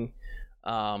gaming?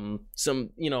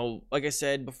 Like I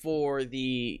said before,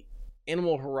 the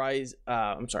Animal Crossing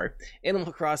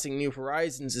New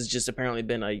Horizons has just apparently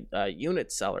been a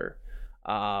unit seller.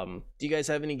 Do you guys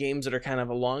have any games that are kind of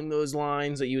along those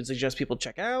lines that you would suggest people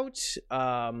check out?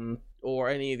 Or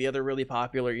any of the other really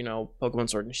popular, Pokemon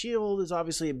Sword and Shield is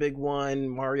obviously a big one,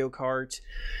 Mario Kart,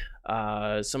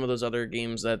 some of those other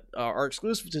games that are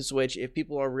exclusive to Switch. If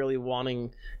people are really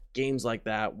wanting games like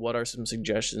that, what are some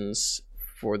suggestions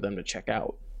for them to check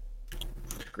out?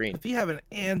 Green. If you have an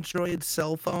Android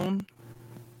cell phone,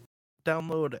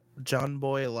 download John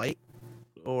Boy Light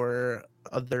or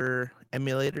other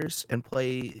emulators and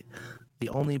play the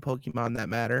only Pokemon that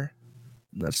matter.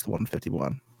 That's the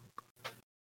 151.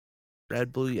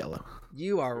 Red, blue, yellow.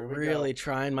 You are really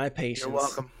trying my patience. You're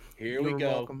welcome. Here we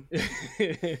go.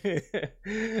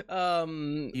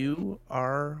 You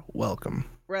are welcome.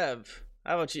 Rev,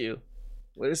 how about you?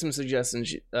 What are some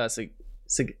suggestions?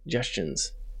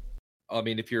 Suggestions. I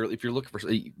mean, if you're looking for,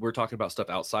 we're talking about stuff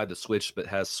outside the Switch, but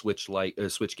has Switch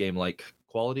game like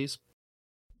qualities.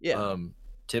 Yeah.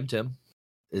 Tim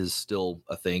is still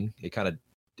a thing. It kind of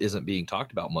isn't being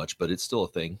talked about much, but it's still a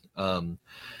thing.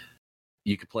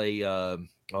 You could play.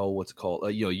 What's it called?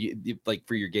 Like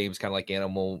for your games, kind of like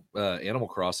Animal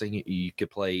Crossing. You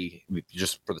could play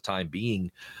just for the time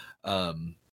being.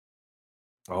 What's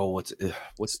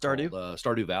Stardew?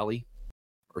 Stardew Valley,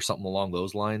 or something along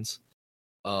those lines.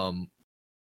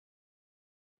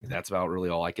 That's about really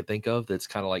all I could think of. That's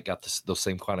kind of like got those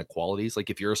same kind of qualities. Like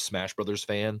if you're a Smash Brothers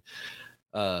fan,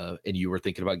 and you were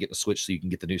thinking about getting a Switch so you can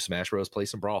get the new Smash Bros, play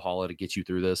some Brawlhalla to get you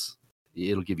through this.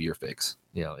 It'll give you your fix.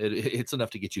 You know, it's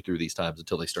enough to get you through these times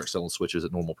until they start selling Switches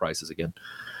at normal prices again.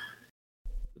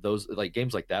 Those like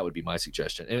games like that would be my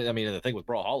suggestion. And I mean, the thing with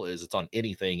Brawlhalla is it's on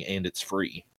anything and it's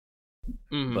free.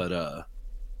 Mhm. But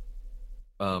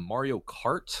Mario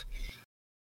Kart,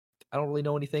 I don't really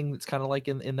know anything that's kind of like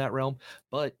in that realm.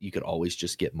 But you could always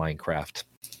just get Minecraft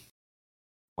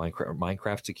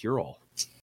Secure All.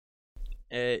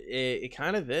 It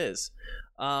kind of is.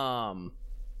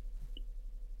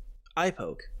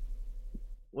 iPoke.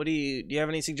 What do you have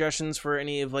any suggestions for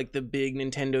any of like the big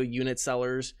Nintendo unit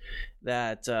sellers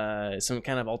that some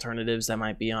kind of alternatives that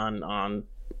might be on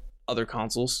other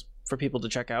consoles for people to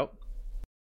check out?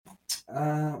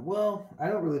 Well, I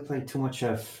don't really play too much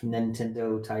of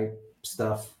Nintendo type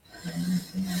stuff,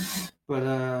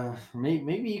 but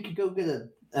maybe you could go get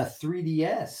a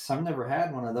 3DS. I've never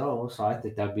had one of those, so I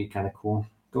think that'd be kind of cool.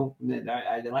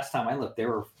 The last time I looked, they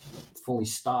were fully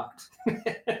stocked.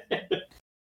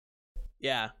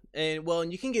 Yeah,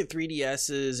 and you can get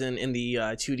 3DSs and the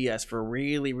 2DS for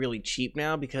really, really cheap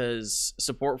now because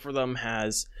support for them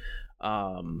has,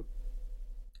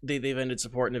 they've ended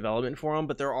support and development for them,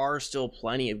 but there are still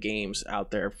plenty of games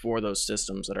out there for those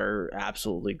systems that are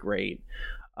absolutely great.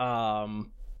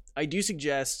 I do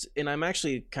suggest, and I'm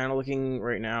actually kind of looking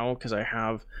right now because I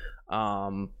have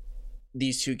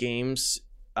these two games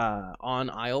on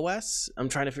iOS. I'm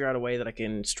trying to figure out a way that I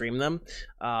can stream them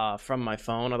from my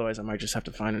phone. Otherwise, I might just have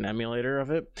to find an emulator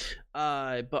of it.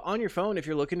 But on your phone, if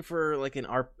you're looking for like a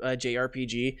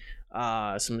JRPG,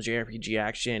 some JRPG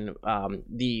action,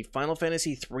 the Final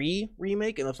Fantasy 3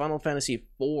 remake and the Final Fantasy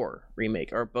 4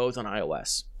 remake are both on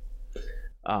iOS.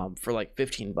 For like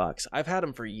 $15. I've had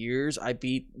them for years. I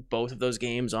beat both of those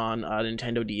games on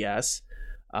Nintendo DS.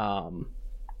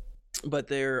 But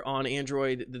they're on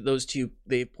Android. Those two,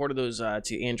 they ported those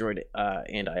to Android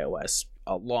and iOS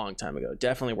a long time ago.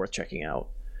 Definitely worth checking out.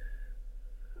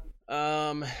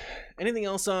 Anything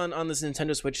else on this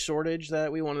Nintendo Switch shortage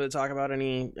that we wanted to talk about?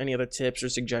 Any other tips or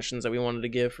suggestions that we wanted to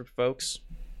give for folks?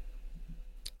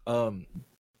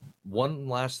 One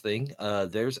last thing.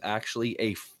 There's actually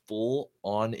a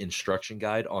full-on instruction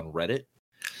guide on Reddit.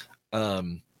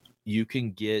 You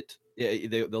can get.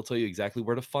 They'll tell you exactly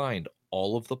where to find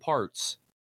all of the parts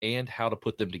and how to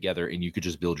put them together, and you could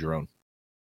just build your own.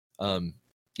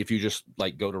 If you just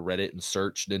like go to Reddit and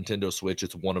search Nintendo Switch,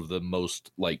 it's one of the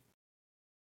most like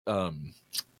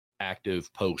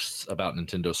active posts about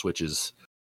Nintendo Switches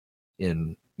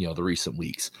in the recent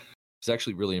weeks. It's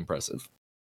actually really impressive.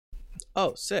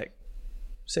 Oh, sick.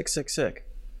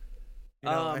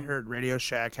 I heard Radio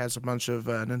Shack has a bunch of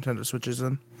Nintendo Switches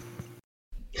in.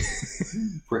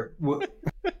 What?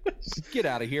 Get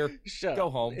out of here. Shut Go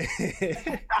up. home.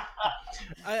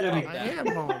 I am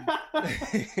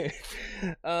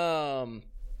home.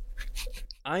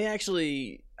 I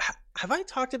actually have I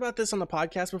talked about this on the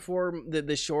podcast before,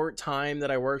 the short time that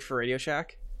I worked for Radio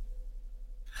Shack?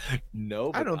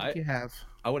 No, but I don't think you have.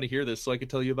 I want to hear this so I can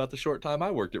tell you about the short time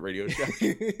I worked at Radio Shack.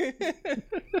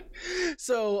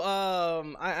 So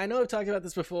I know I've talked about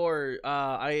this before.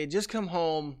 I had just come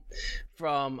home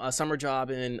from a summer job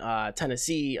in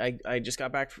Tennessee. I just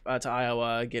got back to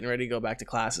Iowa, getting ready to go back to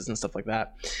classes and stuff like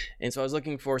that. And so I was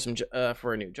looking for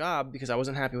for a new job because I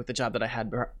wasn't happy with the job that I had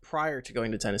prior to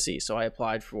going to Tennessee. So I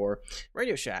applied for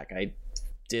Radio Shack. I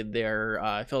did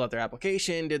filled out their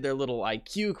application, did their little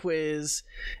IQ quiz,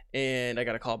 and I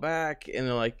got a call back, and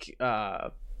they're like,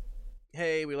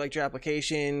 hey, we liked your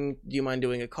application. Do you mind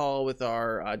doing a call with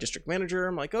our district manager?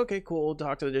 I'm like, okay, cool.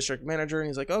 Talk to the district manager, and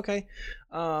he's like, okay.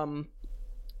 How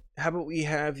about we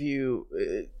have you?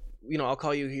 I'll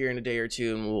call you here in a day or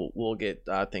two, and we'll get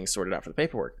things sorted out for the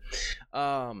paperwork.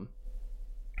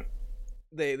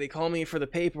 They call me for the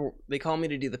paper. They call me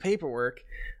to do the paperwork,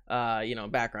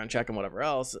 background check and whatever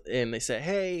else. And they say,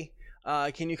 hey,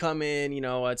 can you come in,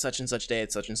 at such and such day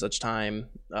at such and such time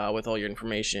with all your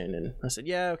information? And I said,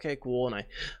 yeah, okay, cool. And I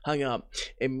hung up.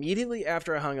 Immediately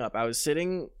after I hung up, I was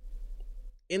sitting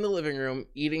in the living room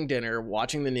eating dinner,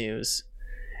 watching the news.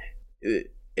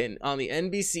 And on the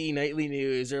NBC nightly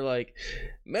news, they're like,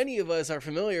 many of us are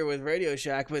familiar with Radio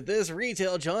Shack, but this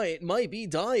retail giant might be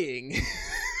dying.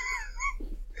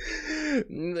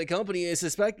 The company it's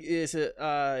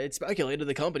speculated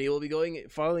the company will be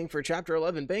filing for Chapter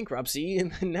 11 bankruptcy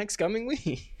in the next coming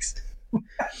weeks.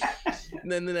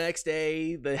 And then the next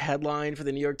day, the headline for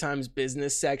the New York Times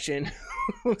business section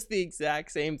was the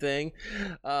exact same thing.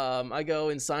 I go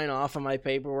and sign off on my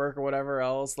paperwork or whatever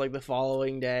else, like the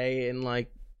following day, and like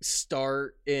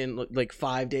start in like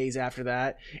 5 days after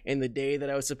that, and the day that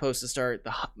I was supposed to start,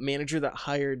 the manager that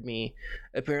hired me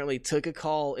apparently took a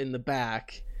call in the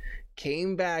back,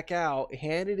 came back out,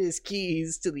 handed his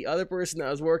keys to the other person that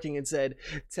was working, and said,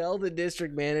 "Tell the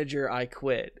district manager I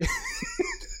quit."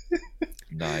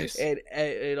 Nice. And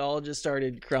it all just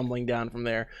started crumbling down from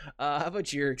there. How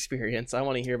about your experience? I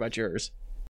want to hear about yours.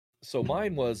 So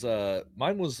mine was a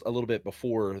little bit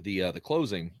before the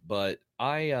closing, but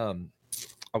I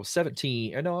was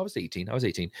 17. No, I was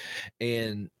 18.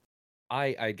 And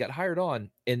I got hired on,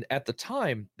 and at the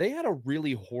time they had a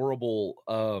really horrible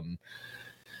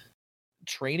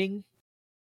training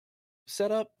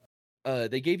setup.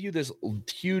 They gave you this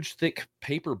huge thick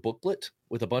paper booklet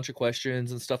with a bunch of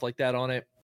questions and stuff like that on it.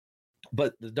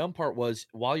 But the dumb part was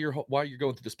while you're going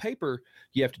through this paper,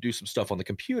 you have to do some stuff on the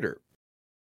computer.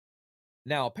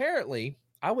 Now, apparently,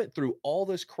 I went through all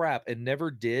this crap and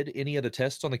never did any of the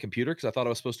tests on the computer because I thought I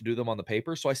was supposed to do them on the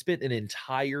paper. So I spent an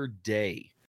entire day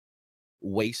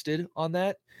wasted on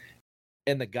that.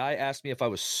 And the guy asked me if I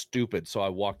was stupid. So I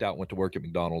walked out and went to work at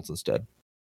McDonald's instead.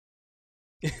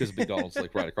 Because McDonald's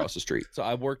like right across the street. So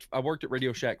I worked at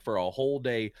Radio Shack for a whole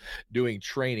day doing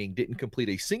training, didn't complete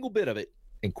a single bit of it,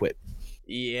 and quit.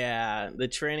 Yeah, the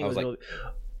training was like, really...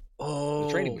 Oh,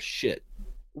 the training was shit.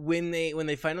 When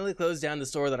they finally closed down the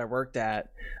store that I worked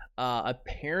at,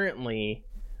 apparently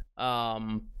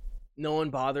no one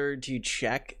bothered to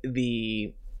check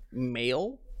the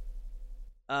mailbox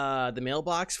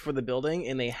for the building,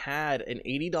 and they had an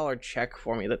 $80 check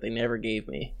for me that they never gave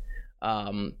me,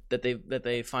 that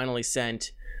they finally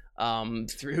sent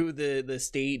through the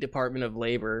State Department of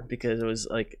Labor, because it was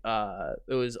like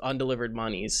it was undelivered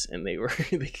monies, and they were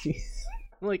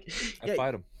like, I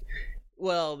fight them.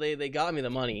 Well, they got me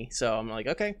the money, so I'm like,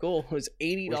 okay, cool. It was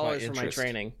 $80 for my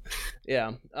training.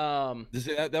 Yeah.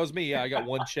 That was me. Yeah, I got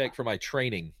one check for my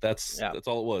training. That's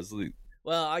all it was.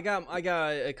 Well, I got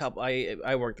a couple.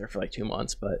 I worked there for like 2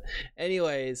 months, but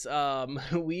anyways,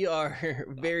 we are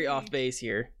very off base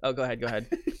here. Oh, go ahead.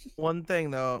 One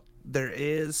thing though, there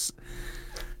is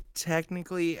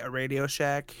technically a Radio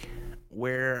Shack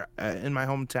where in my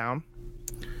hometown,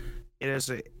 it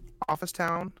is a office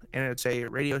town, and it's a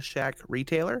Radio Shack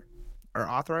retailer or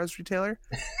authorized retailer,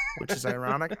 which is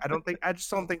ironic. I just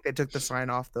don't think they took the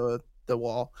sign off the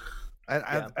wall.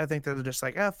 I think they're just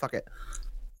like, fuck it.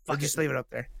 Just leave it up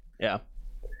there. Yeah.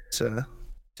 So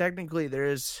technically there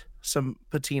is some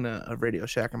patina of Radio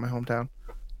Shack in my hometown.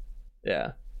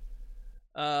 Yeah.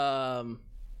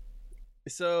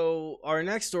 So our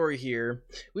next story here,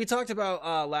 we talked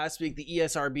about last week, the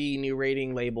ESRB new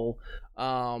rating label.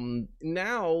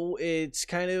 Now it's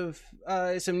kind of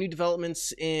some new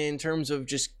developments in terms of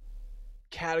just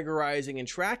categorizing and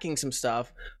tracking some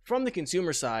stuff from the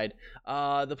consumer side.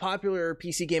 The popular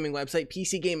PC gaming website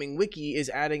PC Gaming Wiki is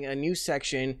adding a new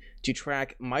section to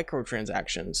track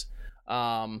microtransactions.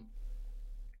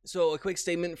 So a quick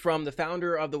statement from the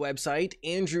founder of the website,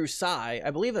 Andrew Tsai, I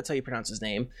believe that's how you pronounce his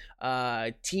name,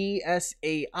 Tsai,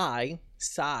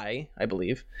 Tsai, I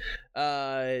believe,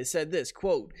 said this,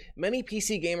 quote, "Many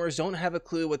PC gamers don't have a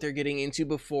clue what they're getting into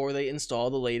before they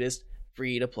install the latest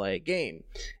free-to-play game.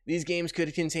 These games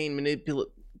could contain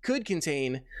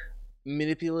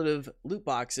manipulative loot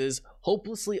boxes,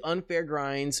 hopelessly unfair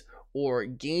grinds, or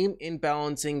game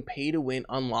imbalancing pay-to-win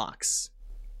unlocks."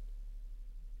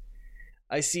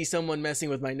 I see someone messing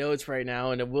with my notes right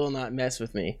now, and it will not mess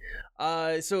with me.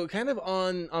 So kind of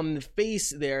on the face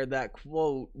there, that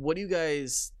quote, what do you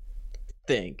guys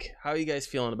think? How are you guys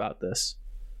feeling about this?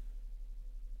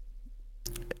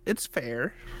 It's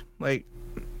fair. Like,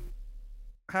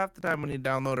 half the time when you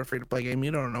download a free-to-play game,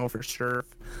 you don't know for sure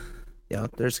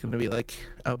if, there's going to be like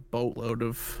a boatload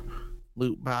of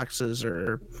loot boxes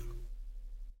or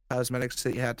cosmetics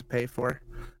that you have to pay for.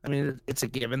 I mean, it's a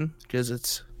given because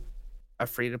it's a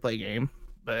free-to-play game,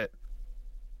 but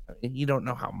I mean, you don't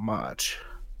know how much.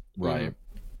 Right.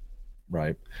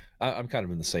 I'm kind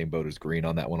of in the same boat as Green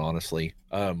on that one, honestly.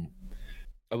 I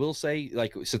will say,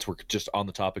 like, since we're just on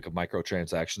the topic of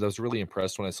microtransactions, I was really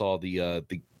impressed when I saw the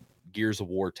Gears of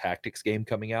War Tactics game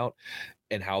coming out,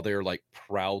 and how they're like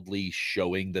proudly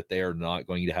showing that they are not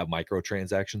going to have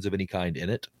microtransactions of any kind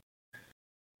in it.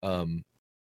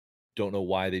 Don't know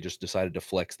why they just decided to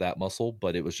flex that muscle,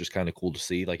 but it was just kind of cool to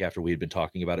see, like, after we had been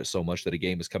talking about it so much, that a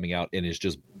game is coming out and is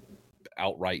just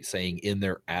outright saying in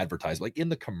their advertisement, like in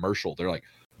the commercial, they're like,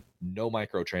 no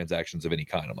microtransactions of any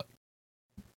kind. I'm like,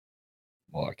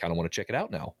 well, I kind of want to check it out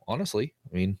now, honestly.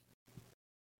 I mean,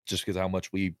 just because how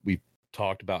much we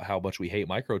talked about how much we hate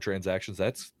microtransactions,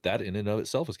 that in and of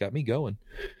itself has got me going.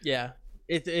 Yeah,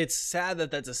 it's sad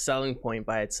that that's a selling point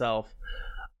by itself.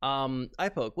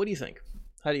 iPoke, what do you think?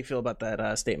 How do you feel about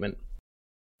that statement?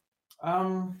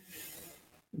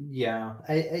 Yeah,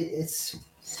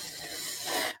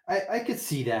 I could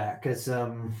see that because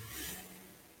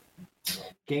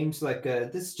games like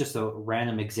this is just a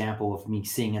random example of me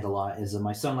seeing it a lot. Is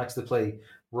my son likes to play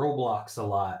Roblox a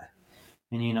lot,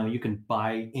 and you can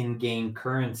buy in-game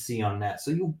currency on that.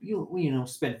 So you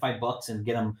spend $5 and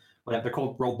get them whatever they're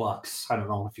called, Robux. I don't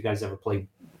know if you guys ever played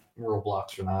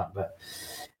Roblox or not, but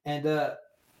and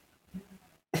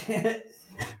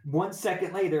 1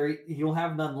 second later you'll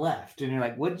have none left, and you're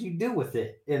like, what did you do with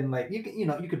it? And like you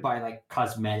could buy like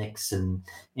cosmetics and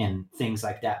things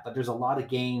like that, but there's a lot of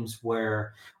games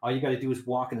where all you got to do is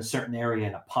walk in a certain area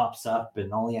and it pops up,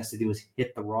 and all he has to do is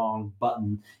hit the wrong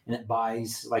button and it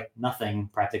buys like nothing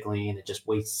practically, and it just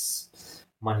wastes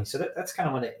money. So that's kind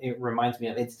of what it reminds me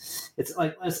of. It's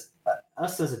like us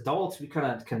as adults, we kind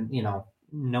of can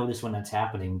notice when that's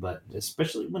happening, but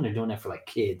especially when they're doing it for like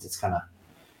kids, it's kind of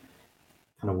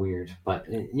weird. But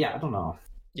yeah, I don't know.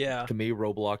 Yeah, to me,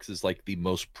 Roblox is like the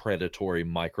most predatory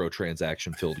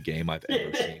microtransaction filled game I've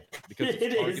ever seen, because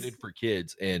it's targeted for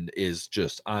kids and is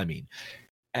just, I mean,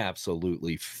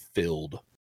 absolutely filled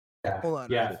Hold on.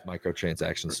 with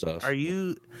microtransaction stuff. Are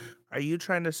you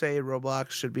trying to say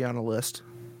Roblox should be on a list?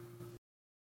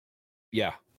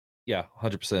 Yeah,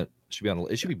 100% should be on.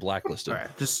 It should be blacklisted. All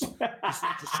right, just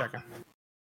checking.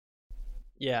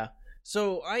 Yeah.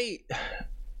 So I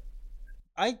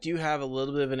do have a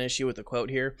little bit of an issue with the quote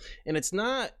here, and it's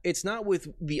not with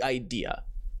the idea.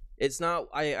 It's not.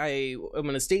 I'm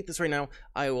going to state this right now.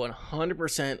 I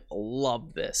 100%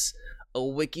 love this. A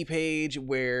wiki page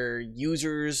where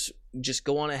users just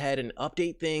go on ahead and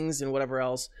update things and whatever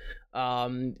else,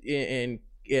 and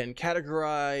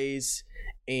categorize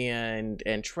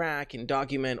and track and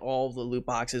document all of the loot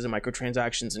boxes and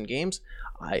microtransactions in games.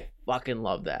 I fucking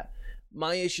love that.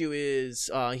 My issue is,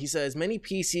 he says, many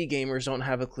PC gamers don't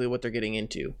have a clue what they're getting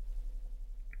into.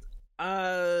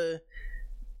 I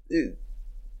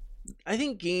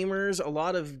think a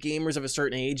lot of gamers of a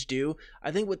certain age do.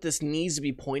 I think what this needs to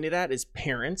be pointed at is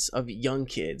parents of young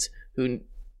kids who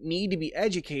need to be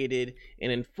educated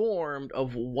and informed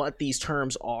of what these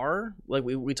terms are. Like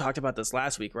we talked about this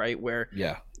last week, right? Where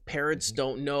parents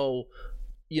don't know,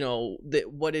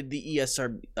 what did the ESA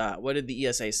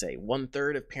say?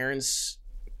 1/3 of parents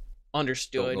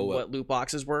understood what loot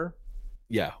boxes were.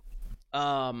 Yeah.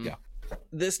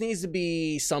 This needs to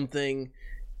be something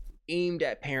aimed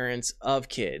at parents of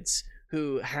kids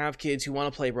who have kids who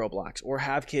want to play Roblox or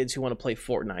have kids who want to play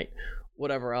Fortnite,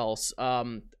 whatever else.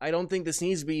 I don't think this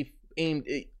needs to be aimed.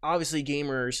 Obviously,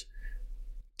 gamers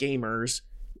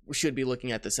should be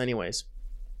looking at this anyways,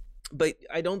 but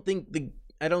I don't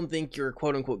think your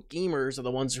quote unquote gamers are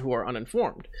the ones who are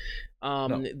uninformed.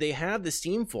 No. They have the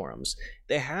Steam forums.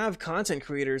 They have content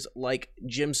creators like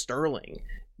Jim Sterling,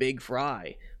 Big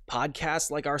Fry, podcasts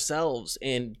like ourselves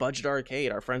and Budget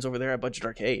Arcade, our friends over there at Budget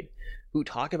Arcade, who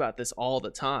talk about this all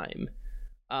the time.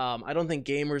 I don't think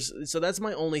gamers. So that's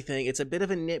my only thing. It's a bit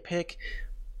of a nitpick,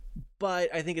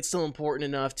 but I think it's still important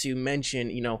enough to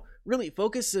mention. Really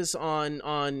focus this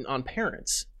on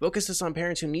parents. Focus this on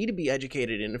parents who need to be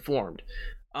educated and informed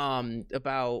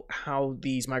about how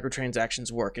these microtransactions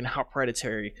work and how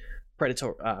predatory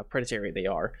they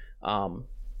are,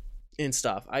 and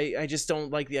stuff. I just don't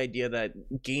like the idea that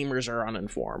gamers are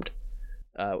uninformed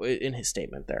in his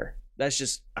statement there. That's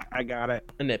just, I got it,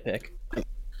 a nitpick.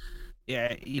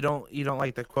 Yeah, you don't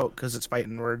like the quote because it's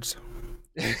fighting words.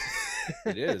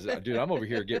 It is, dude. I'm over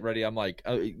here getting ready. I'm like,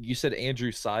 you said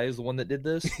Andrew Tsai is the one that did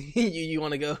this. you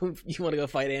want to go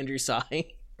fight Andrew Tsai?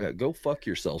 Go fuck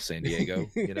yourself, San Diego.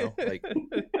 Like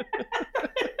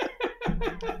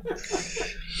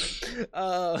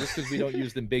just because we don't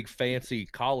use them big fancy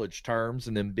college terms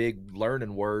and them big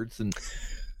learning words, and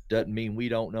doesn't mean we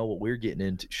don't know what we're getting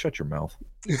into. Shut your mouth.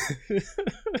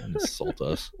 Insult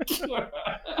us.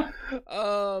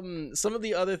 Some of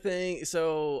the other things, some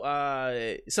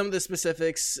of the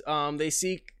specifics,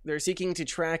 they're seeking to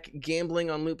track gambling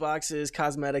on loot boxes,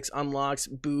 cosmetics, unlocks,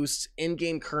 boosts,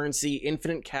 in-game currency,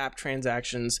 infinite cap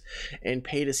transactions, and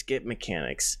pay to skip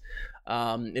mechanics.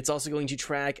 It's also going to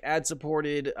track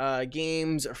ad-supported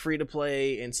games,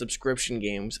 free-to-play, and subscription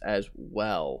games as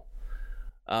well.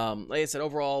 Like I said,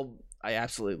 overall, I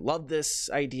absolutely love this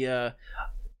idea.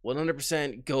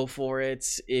 100% go for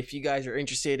it. If you guys are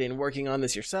interested in working on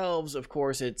this yourselves, of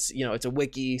course, it's a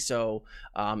wiki, so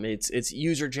it's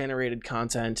user generated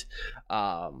content,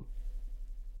 and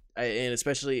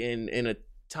especially in a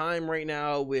time right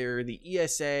now where the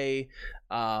ESA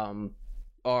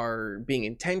are being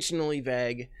intentionally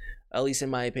vague at least in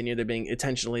my opinion, they're being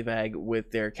intentionally vague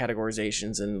with their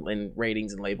categorizations and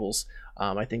ratings and labels.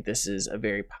 I think this is a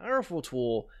very powerful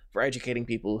tool for educating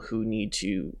people who need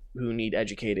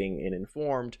educating and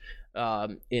informed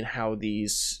in how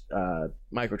these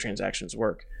microtransactions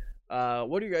work.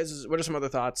 What are some other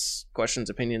thoughts, questions,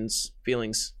 opinions,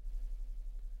 feelings?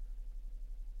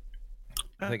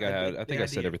 I think I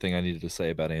said everything I needed to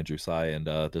say about Andrew Tsai and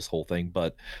this whole thing,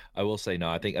 but I will say no.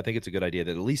 I think it's a good idea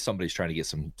that at least somebody's trying to get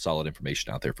some solid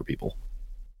information out there for people.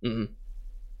 Mm-hmm.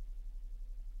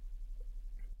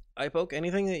 iPoke,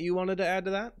 anything that you wanted to add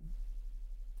to that?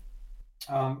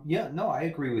 Yeah, no, I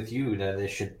agree with you that it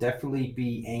should definitely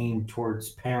be aimed towards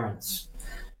parents,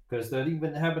 because that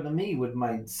even happened to me with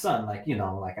my son. Like,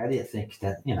 like I didn't think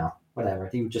that, whatever,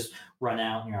 he would just run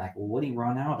out, and you're like, well, what do you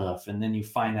run out of? And then you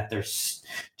find that there's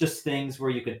just things where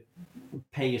you could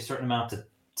pay a certain amount to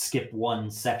skip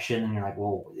one section, and you're like,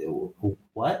 well,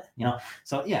 what?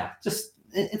 So yeah, just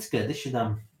it's good. They should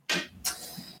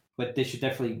but they should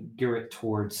definitely gear it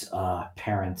towards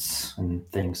parents and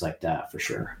things like that for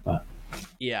sure. But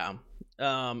yeah,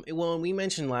 well, we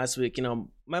mentioned last week,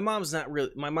 my mom's not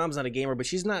a gamer, but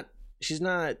she's not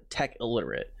tech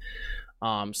illiterate.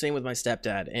 Same with my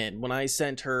stepdad. And when I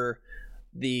sent her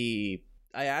I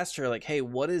asked her, like, hey,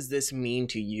 what does this mean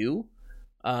to you?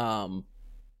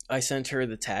 I sent her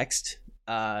the text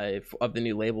of the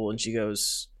new label, and she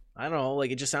goes, I don't know,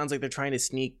 like, it just sounds like they're trying to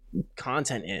sneak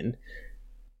content in.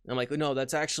 I'm like, no,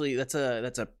 that's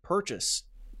a purchase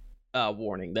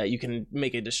warning that you can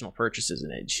make additional purchases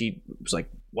in it. She was like,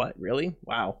 what, really?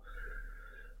 Wow.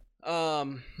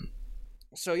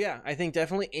 So yeah, I think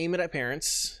definitely aim it at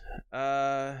parents,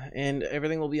 and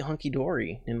everything will be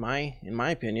hunky-dory in my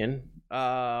opinion.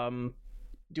 Do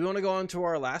you want to go on to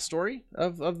our last story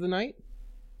of the night?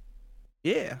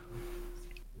 Yeah.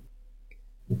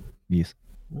 Yes.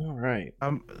 All right.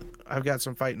 I've got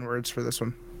some fighting words for this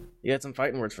one. You had some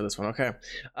fighting words for this one. Okay.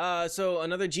 So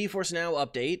another GeForce Now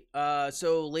update.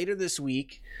 So later this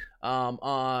week,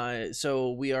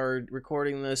 so we are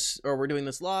recording this, or we're doing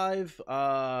this live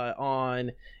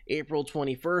on April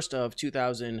 21st of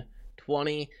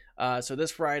 2020. So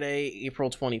this Friday, April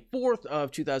 24th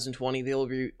of 2020, they'll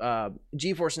be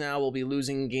GeForce Now will be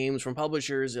losing games from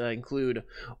publishers include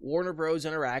Warner Bros.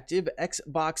 Interactive,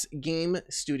 Xbox Game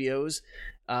Studios,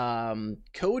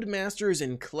 Codemasters,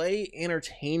 and Clay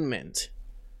Entertainment.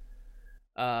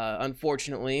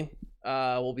 Unfortunately,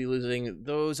 we'll be losing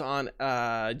those on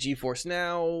GeForce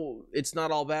Now. It's not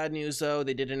all bad news, though.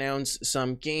 They did announce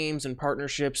some games and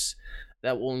partnerships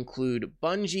that will include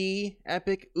Bungie,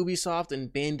 Epic, Ubisoft,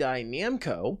 and Bandai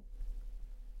Namco.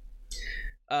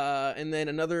 And then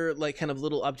another kind of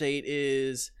little update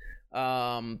is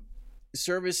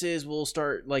services will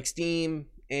start, like Steam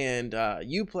and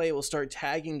Uplay will start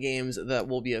tagging games that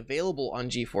will be available on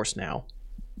GeForce Now.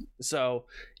 So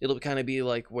it'll kind of be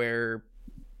like where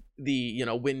the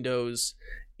Windows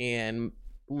and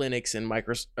Linux and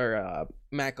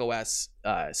Mac OS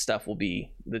stuff will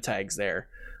be the tags there.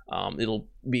 It'll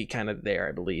be kind of there,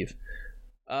 I believe.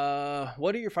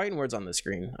 What are your fighting words on the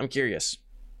screen? I'm curious.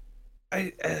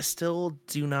 I still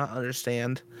do not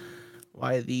understand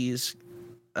why these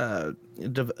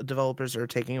developers are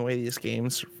taking away these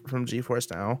games from GeForce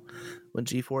Now, when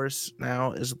GeForce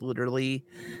Now is literally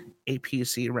a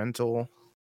PC rental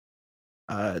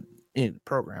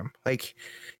program. Like,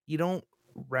 you don't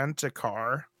rent a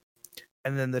car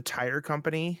and then the tire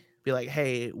company be like,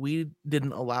 hey, we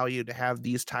didn't allow you to have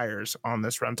these tires on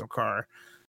this rental car.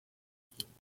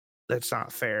 That's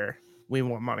not fair. We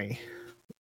want money,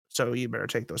 so you better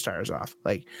take those tires off.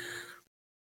 Like,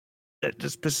 it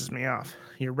just pisses me off.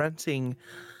 You're renting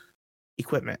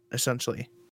equipment, essentially,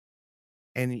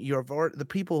 and the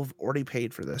people have already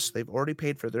paid for this. They've already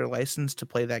paid for their license to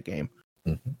play that game.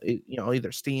 Mm-hmm.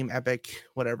 Either Steam, Epic,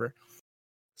 whatever.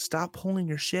 Stop pulling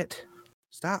your shit.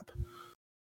 Stop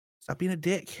being a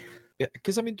dick. Yeah,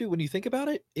 because I mean, dude, when you think about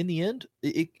it, in the end,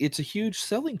 it's a huge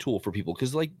selling tool for people.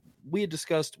 Because like we had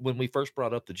discussed when we first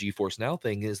brought up the GeForce Now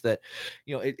thing, is that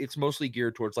it's mostly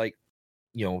geared towards like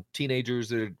teenagers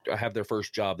that have their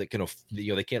first job that can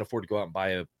they can't afford to go out and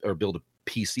buy or build a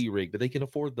PC rig, but they can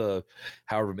afford the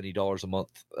however many dollars a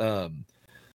month.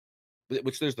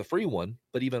 Which there's the free one,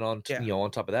 but even on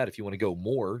on top of that, if you want to go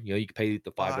more, you can pay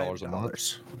the $5 a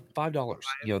month.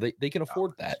 $5. They can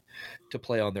afford that to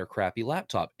play on their crappy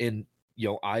laptop. And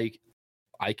I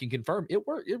can confirm it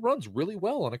runs really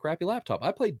well on a crappy laptop.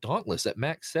 I played Dauntless at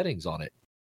max settings on it.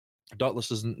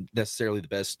 Dauntless isn't necessarily the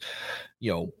best,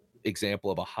 example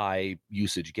of a high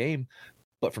usage game,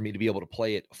 but for me to be able to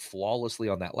play it flawlessly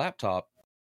on that laptop,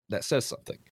 that says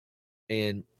something.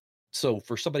 And So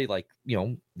for somebody like,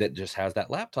 that just has that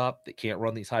laptop that can't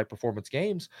run these high performance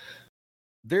games,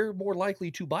 they're more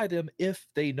likely to buy them if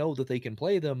they know that they can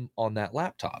play them on that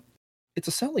laptop. It's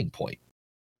a selling point.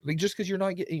 Like, just because you're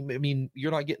not getting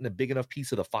a big enough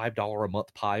piece of the $5 a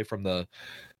month pie from the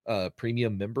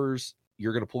premium members,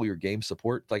 you're going to pull your game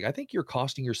support. Like, I think you're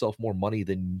costing yourself more money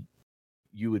than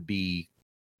you would be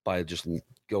by just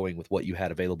going with what you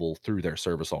had available through their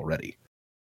service already.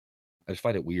 I just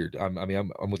find it weird.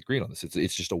 I'm with Green on this.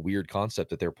 It's just a weird concept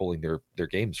that they're pulling their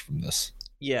games from this.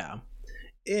 Yeah.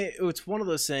 It's one of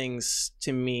those things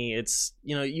to me. It's,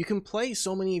 you can play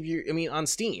so many of your, on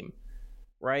Steam,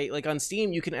 right? Like on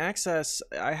Steam, you can access,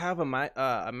 I have a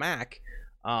Mac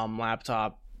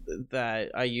laptop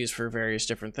that I use for various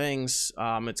different things.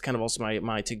 It's kind of also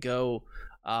my to-go,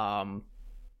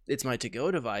 it's my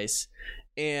to-go device.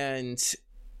 And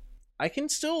I can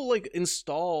still like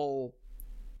install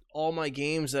all my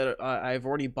games that I've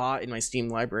already bought in my Steam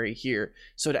library here.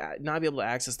 So to not be able to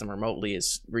access them remotely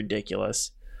is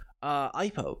ridiculous.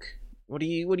 iPoke, what do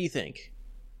you think?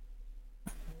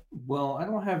 Well, I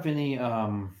don't have any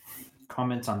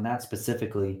comments on that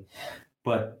specifically,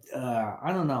 but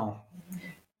I don't know.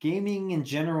 Gaming in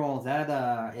general,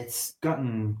 that it's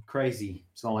gotten crazy.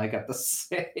 That's all I got to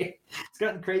say. It's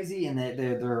gotten crazy, and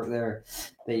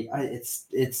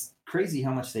it's crazy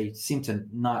how much they seem to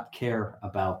not care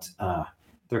about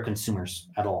their consumers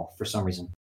at all for some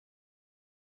reason.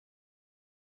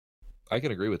 I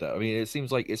can agree with that. I mean, it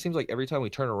seems like every time we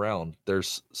turn around,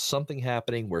 there's something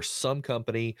happening where some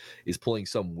company is pulling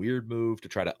some weird move to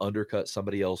try to undercut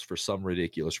somebody else for some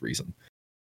ridiculous reason.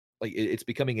 Like it's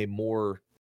becoming a more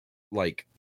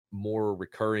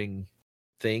recurring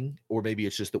thing, or maybe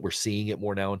it's just that we're seeing it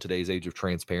more now in today's age of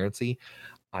transparency.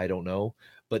 I don't know,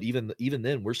 but even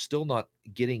then, we're still not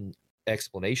getting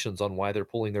explanations on why they're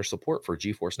pulling their support for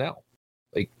GeForce Now.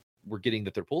 Like, we're getting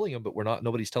that they're pulling them, but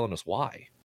nobody's telling us why.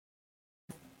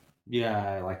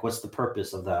 Yeah, like what's the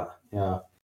purpose of that? Yeah.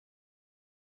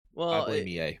 Well, I blame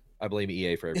EA. I blame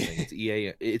EA for everything. It's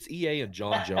EA. It's EA and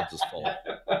John Jones's fault.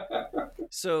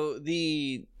 So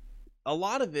a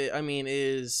lot of it,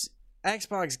 is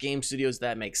Xbox Game Studios.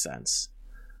 That makes sense.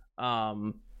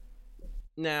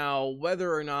 Now,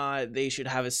 whether or not they should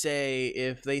have a say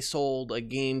if they sold a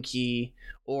game key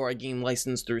or a game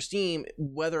license through Steam,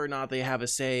 whether or not they have a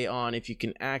say on if you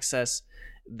can access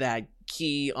that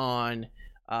key on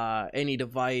any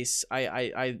device,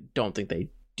 I don't think they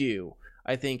do.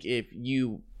 I think if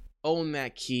you own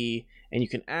that key and you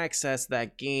can access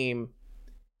that game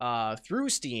through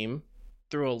Steam,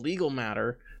 through a legal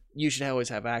matter, you should always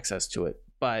have access to it.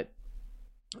 But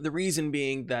the reason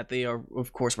being that they are,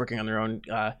 of course, working on their own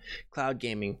cloud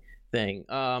gaming thing.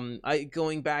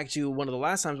 Going back to one of the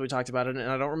last times we talked about it,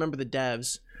 and I don't remember the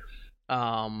devs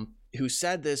who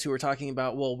said this, who were talking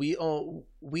about, well,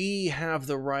 we have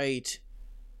the right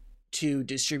to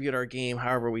distribute our game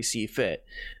however we see fit.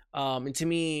 And to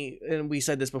me, and we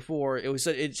said this before,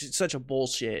 it's such a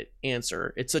bullshit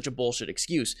answer. It's such a bullshit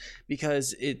excuse,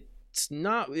 because it's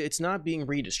not being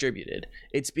redistributed.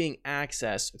 It's being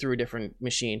accessed through a different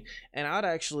machine. And I'd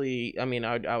actually, I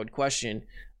would question,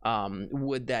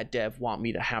 would that dev want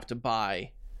me to have to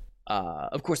buy?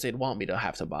 Of course they'd want me to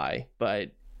have to buy,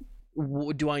 but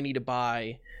do I need to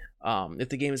buy? If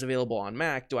the game is available on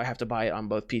Mac, do I have to buy it on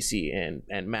both PC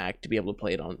and Mac to be able to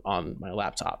play it on my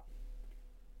laptop?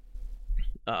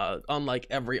 Unlike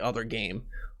every other game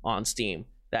on Steam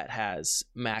that has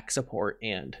Mac support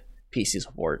and PC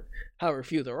support. However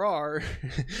few there are,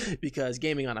 because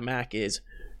gaming on a Mac is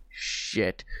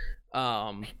shit.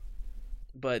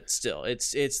 But still,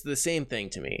 it's the same thing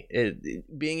to me.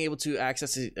 Being able to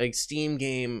access a Steam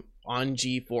game on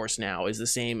GeForce Now is the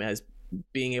same as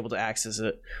being able to access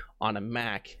it on a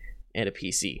Mac and a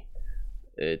PC.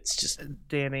 It's just,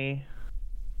 Danny,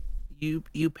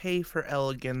 you pay for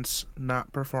elegance,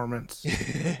 not performance.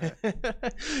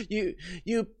 you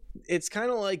it's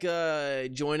kind of like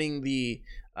joining the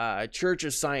Church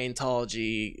of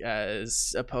Scientology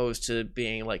as opposed to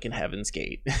being like in Heaven's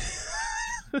Gate.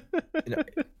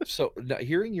 So now,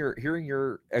 hearing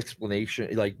your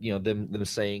explanation, like, them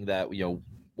saying that,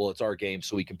 well, it's our game,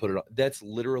 so we can put it on. That's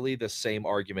literally the same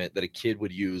argument that a kid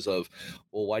would use of,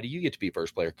 well, why do you get to be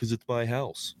first player? Because it's my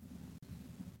house.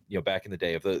 Back in the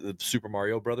day of the Super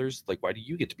Mario Brothers, like, why do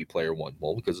you get to be player one?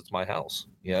 Well, because it's my house.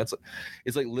 Yeah,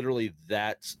 it's like literally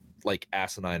that, like,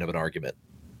 asinine of an argument.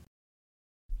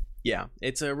 Yeah,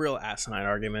 it's a real asinine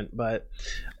argument, but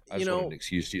I just wanted an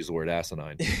excuse to use the word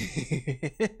asinine.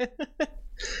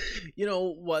 You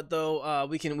know what though?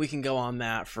 We can go on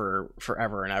that for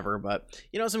forever and ever, but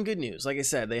some good news. Like I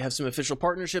said, they have some official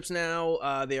partnerships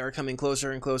now. They are coming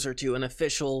closer and closer to an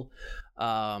official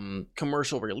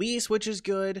commercial release, which is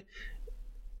good.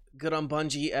 Good on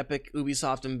Bungie, Epic,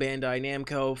 Ubisoft, and Bandai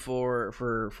Namco for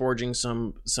forging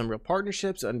some real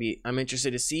partnerships. I'm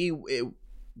interested to see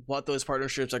what those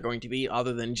partnerships are going to be,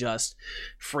 other than just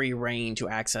free reign to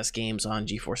access games on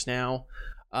GeForce Now.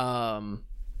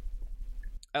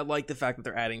 I like the fact that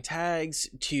they're adding tags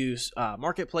to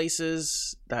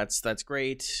marketplaces. That's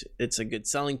great. It's a good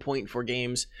selling point for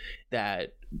games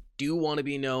that do want to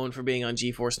be known for being on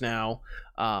GeForce Now.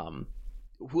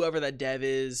 Whoever that dev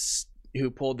is who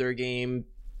pulled their game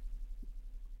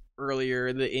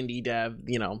earlier, the indie dev,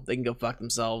 they can go fuck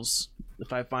themselves.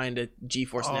 If I find a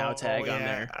GeForce Now tag on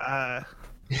there.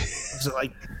 Is it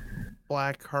like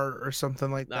Black Heart or something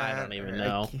like that? I don't even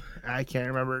know. I can't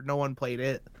remember. No one played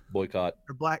it. Boycott.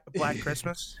 Or Black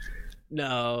Christmas?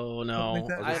 No. Like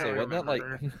that? I was gonna say, wasn't that like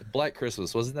Black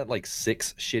Christmas? Wasn't that like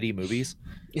 6 shitty movies?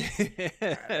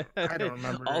 I don't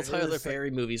remember. All Tyler Perry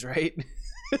movies, right?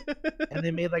 And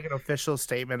they made like an official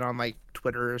statement on like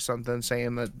Twitter or something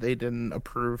saying that they didn't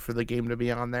approve for the game to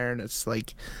be on there, and it's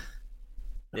like,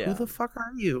 who the fuck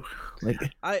are you? Like,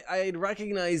 I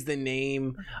recognize the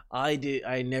name.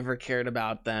 I never cared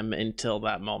about them until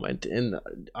that moment, and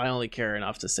I only care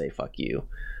enough to say fuck you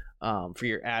for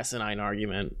your asinine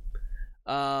argument.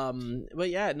 But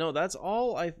yeah, no, that's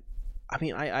all. I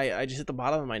just hit the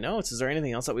bottom of my notes. Is there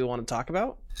anything else that we want to talk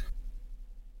about?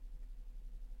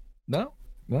 No.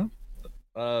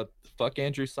 Fuck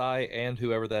Andrew Tsai and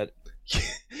whoever that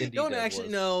don't actually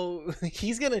was. No,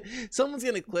 someone's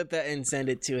gonna clip that and send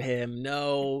it to him.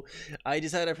 No, I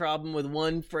just had a problem with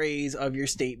one phrase of your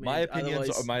statement. My opinions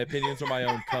are my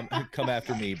own. Come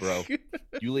after me, bro.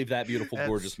 You leave that beautiful,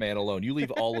 gorgeous man alone. You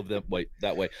leave all of them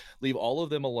leave all of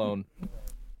them alone.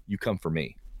 You come for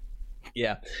me.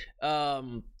 Yeah.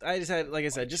 I just had, like I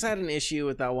said, an issue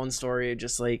with that one story.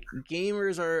 Just like,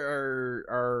 gamers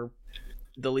are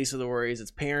the least of the worries. It's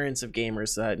parents of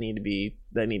gamers that need to be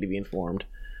informed.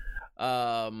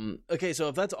 Okay, so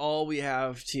if that's all we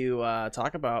have to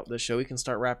talk about the show, we can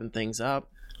start wrapping things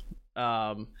up.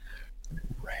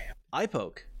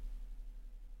 iPoke.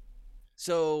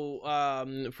 So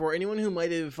for anyone who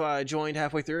might have joined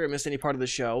halfway through or missed any part of the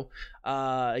show,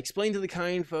 explain to the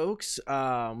kind folks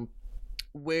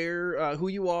where who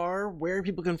you are, where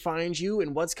people can find you,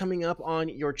 and what's coming up on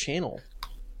your channel.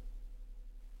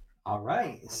 All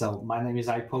right, so my name is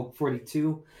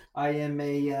iPoke42. I am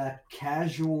a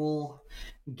casual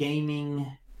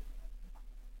gaming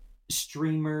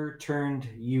streamer turned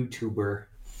YouTuber,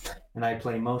 and I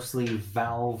play mostly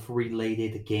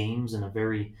Valve-related games in a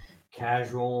very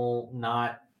casual,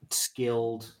 not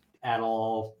skilled at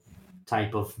all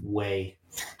type of way.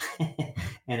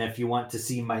 And if you want to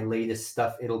see my latest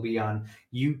stuff, it'll be on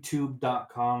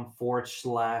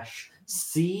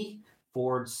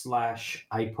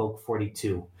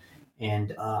youtube.com/c/iPoke42.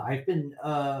 And I've been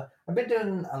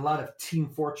doing a lot of Team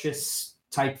Fortress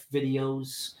type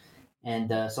videos, and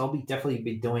so I'll definitely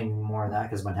be doing more of that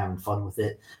because I've been having fun with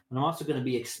it. And I'm also going to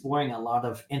be exploring a lot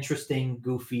of interesting,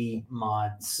 goofy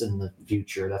mods in the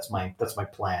future. That's my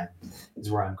plan. Is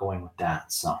where I'm going with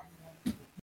that. So.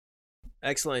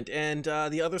 Excellent. And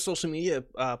the other social media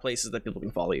places that people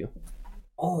can follow you.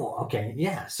 Oh, okay.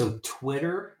 Yeah. So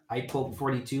Twitter,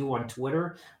 iPoke42 on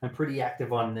Twitter. I'm pretty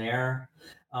active on there.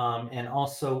 And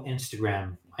also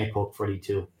Instagram,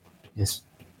 iPoke42 is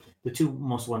the two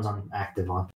most ones I'm active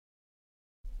on.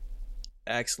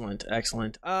 Excellent.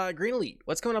 Green Elite,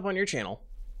 what's coming up on your channel?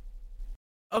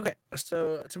 Okay,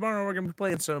 so tomorrow we're going to be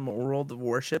playing some World of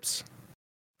Warships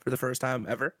for the first time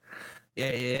ever.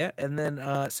 Yeah. And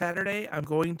then Saturday, I'm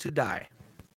going to die.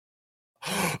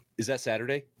 Is that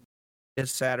Saturday?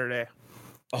 It's Saturday.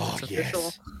 Oh, it's yes.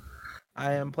 official.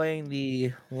 I am playing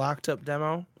the locked up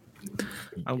demo.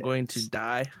 I'm going to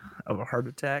die of a heart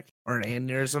attack or an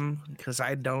aneurysm because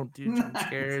I don't do jump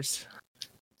scares.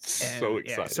 So excited.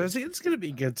 Yeah, so it's going to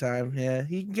be a good time. Yeah.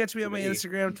 You can catch me on my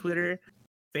Instagram, Twitter,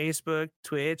 Facebook,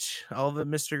 Twitch, all of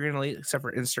it Mr. Green Elite, except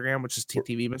for Instagram, which is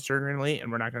TTV Mr. Green Elite, and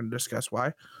we're not going to discuss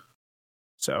why.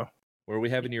 So where are we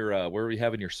having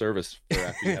your service for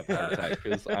after you have a heart attack?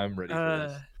 Because I'm ready for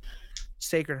this.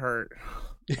 Sacred Heart.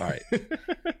 All right,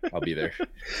 I'll be there.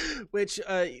 Which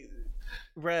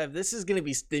Rev, this is going to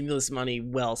be stimulus money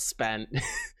well spent.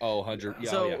 Oh,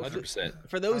 100%.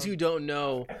 For those who don't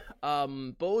know,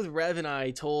 both Rev and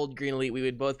I told Green Elite we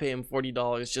would both pay him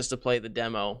 $40 just to play the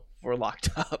demo for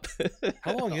Locked Up.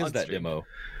 How long is that demo?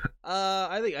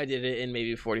 I think I did it in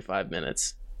maybe 45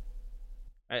 minutes.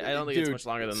 I don't think it's much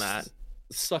longer than that.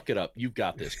 Suck it up. You've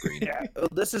got this, Green. Yeah,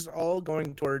 this is all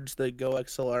going towards the Go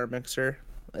XLR mixer.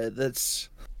 That's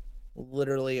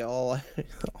literally all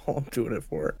I'm doing it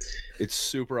for. It's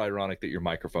super ironic that your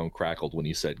microphone crackled when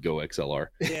you said Go XLR.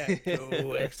 Yeah,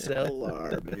 Go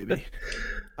XLR, baby.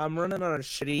 I'm running on a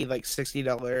shitty like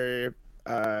 $60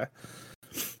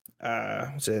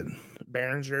 what's it,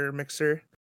 Behringer mixer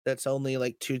that's only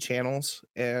like 2 channels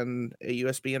and a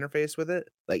USB interface with it,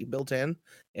 like built in,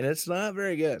 and it's not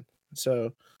very good.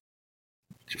 So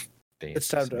it's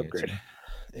time to upgrade.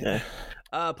 Yeah.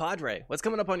 Padre, what's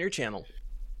coming up on your channel?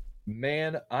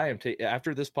 Man, I am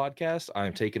after this podcast, I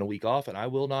am taking a week off, and I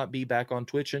will not be back on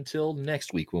Twitch until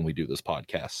next week when we do this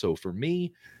podcast. So for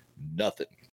me, nothing.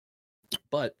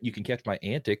 But you can catch my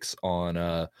antics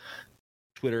on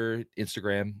Twitter,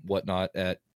 Instagram, whatnot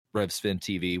at RevSpin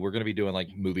TV. We're going to be doing like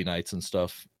movie nights and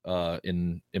stuff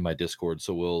in my Discord.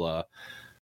 So we'll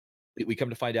we come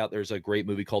to find out there's a great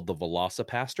movie called The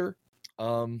Velocipaster.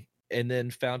 And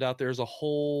then found out there's a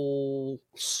whole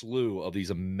slew of these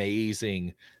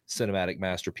amazing cinematic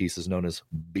masterpieces known as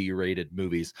B-rated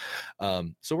movies.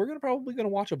 So we're probably gonna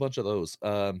watch a bunch of those.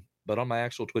 But on my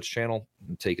actual Twitch channel,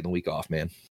 I'm taking the week off, man.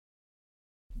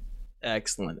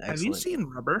 Excellent. Have you seen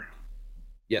Rubber?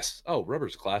 Yes. Oh,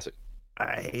 Rubber's a classic.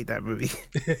 I hate that movie.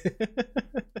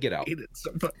 Get out. I hate it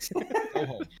so much. Go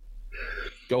home.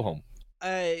 Go home.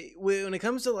 When it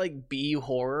comes to like B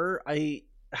horror, I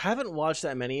haven't watched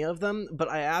that many of them, but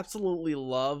I absolutely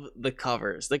love the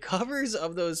covers. The covers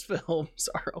of those films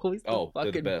are always the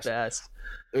fucking best.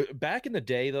 Back in the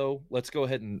day, though, let's go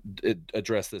ahead and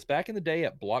address this. Back in the day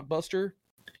at Blockbuster,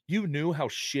 you knew how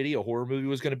shitty a horror movie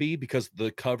was going to be because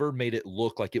the cover made it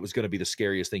look like it was going to be the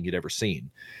scariest thing you'd ever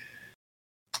seen.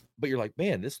 But you're like,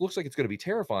 man, this looks like it's going to be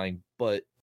terrifying, but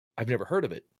I've never heard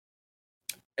of it.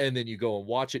 And then you go and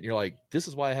watch it, and you're like, this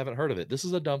is why I haven't heard of it. This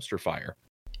is a dumpster fire.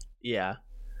 Yeah.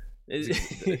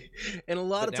 And a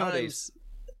lot of times,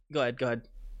 go ahead.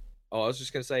 Oh, I was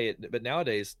just gonna say it, but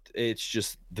nowadays it's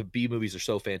just the B movies are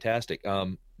so fantastic.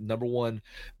 Number one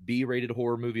B-rated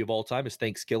horror movie of all time is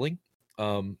Thanksgiving.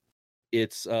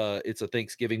 It's a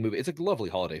Thanksgiving movie. It's a lovely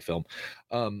holiday film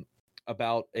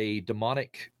about a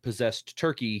demonic possessed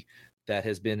turkey that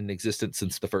has been in existence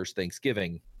since the first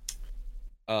Thanksgiving.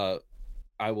 I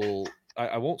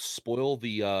won't spoil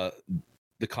the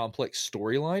complex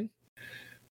storyline,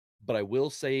 but I will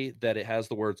say that it has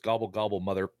the words "gobble gobble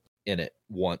mother" in it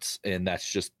once, and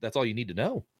that's all you need to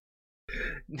know.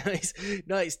 Nice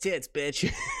tits,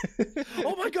 bitch.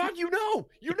 Oh my god, you know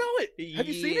it. Have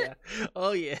you seen it?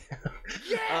 Oh yeah.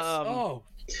 Yes.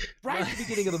 Right at the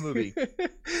beginning of the movie.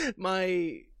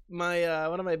 my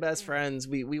one of my best friends,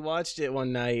 we watched it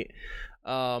one night,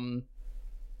 and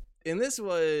this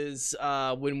was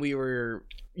when we were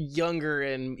younger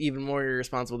and even more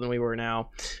irresponsible than we were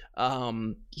now.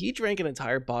 He drank an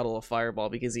entire bottle of Fireball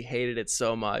because he hated it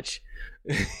so much.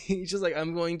 He's just like,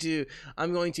 I'm going to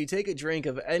take a drink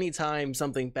of any time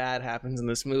something bad happens in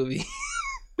this movie.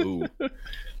 Ooh.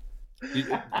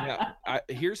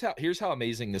 Here's how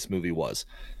amazing this movie was.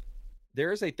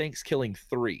 There is a Thanksgiving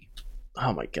 3.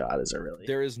 Oh my god, is there really?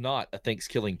 There is not a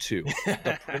Thanksgiving 2.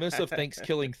 The premise of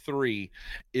Thanksgiving 3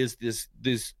 is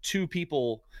this two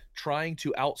people trying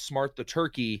to outsmart the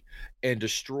turkey and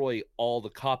destroy all the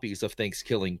copies of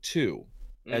Thanksgiving 2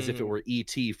 as if it were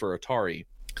E.T. for Atari.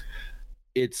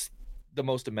 It's the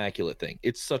most immaculate thing.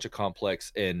 It's such a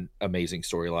complex and amazing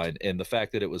storyline, and the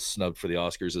fact that it was snubbed for the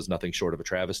Oscars is nothing short of a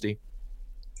travesty.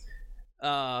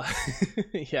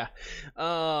 Yeah.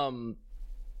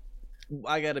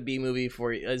 I got a B movie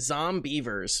for you.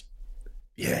 Zombievers.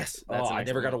 Yes. That's I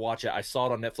never got to watch it. I saw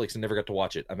it on Netflix and never got to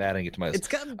watch it. I'm adding it to my list. It's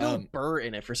got Bill Burr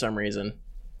in it for some reason.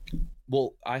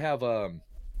 Well, I have up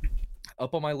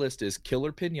on my list is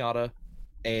Killer Pinata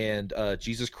and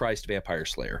Jesus Christ Vampire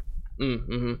Slayer.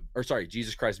 Mm-hmm. Or sorry,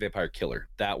 Jesus Christ Vampire Killer.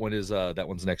 That one's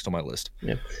next on my list.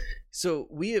 Yeah. So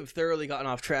we have thoroughly gotten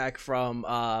off track from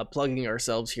plugging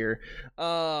ourselves here.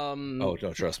 Oh,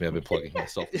 don't trust me. I've been plugging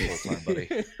myself the whole time, buddy.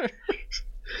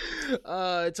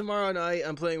 Tomorrow night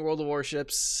I'm playing World of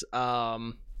Warships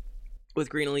with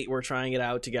Green Elite. We're trying it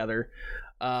out together.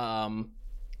 I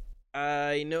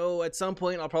know at some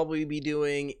point I'll probably be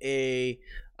doing a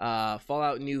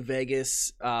Fallout New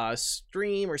Vegas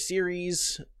stream or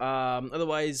series.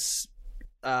 Otherwise,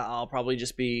 I'll probably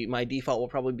just be, my default will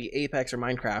probably be Apex or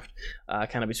Minecraft,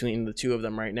 kind of between the two of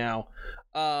them right now.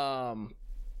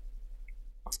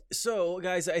 So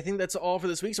guys, I think that's all for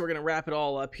this week, so we're gonna wrap it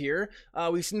all up here.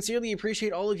 We sincerely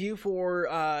appreciate all of you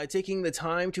for taking the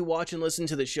time to watch and listen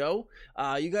to the show.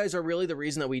 You guys are really the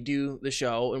reason that we do the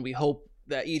show, and we hope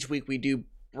that each week we do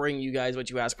bring you guys what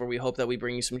you ask for. We hope that we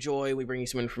bring you some joy. We bring you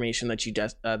some information that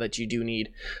you do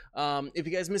need. If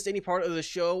you guys missed any part of the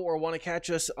show or want to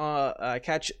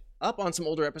catch up on some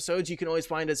older episodes, you can always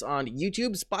find us on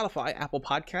YouTube, Spotify, Apple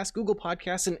Podcasts, Google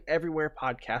Podcasts, and everywhere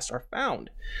podcasts are found.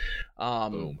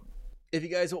 Boom. If you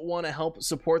guys want to help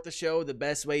support the show, the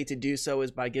best way to do so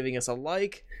is by giving us a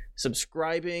like,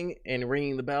 subscribing, and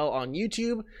ringing the bell on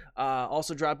YouTube.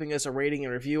 Also dropping us a rating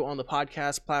and review on the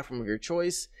podcast platform of your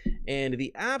choice. And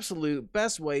the absolute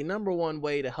best way, number one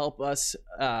way to help us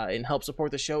and help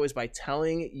support the show is by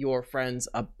telling your friends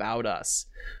about us.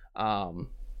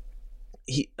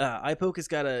 iPoke has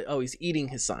got he's eating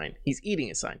his sign.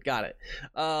 Got it.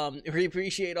 We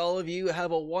appreciate all of you.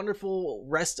 Have a wonderful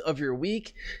rest of your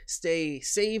week. Stay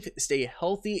safe, stay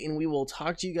healthy, and we will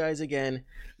talk to you guys again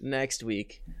next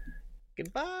week.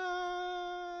 Goodbye.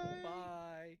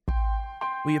 Bye.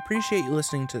 We appreciate you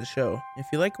listening to the show. If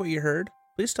you like what you heard,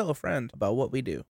 please tell a friend about what we do.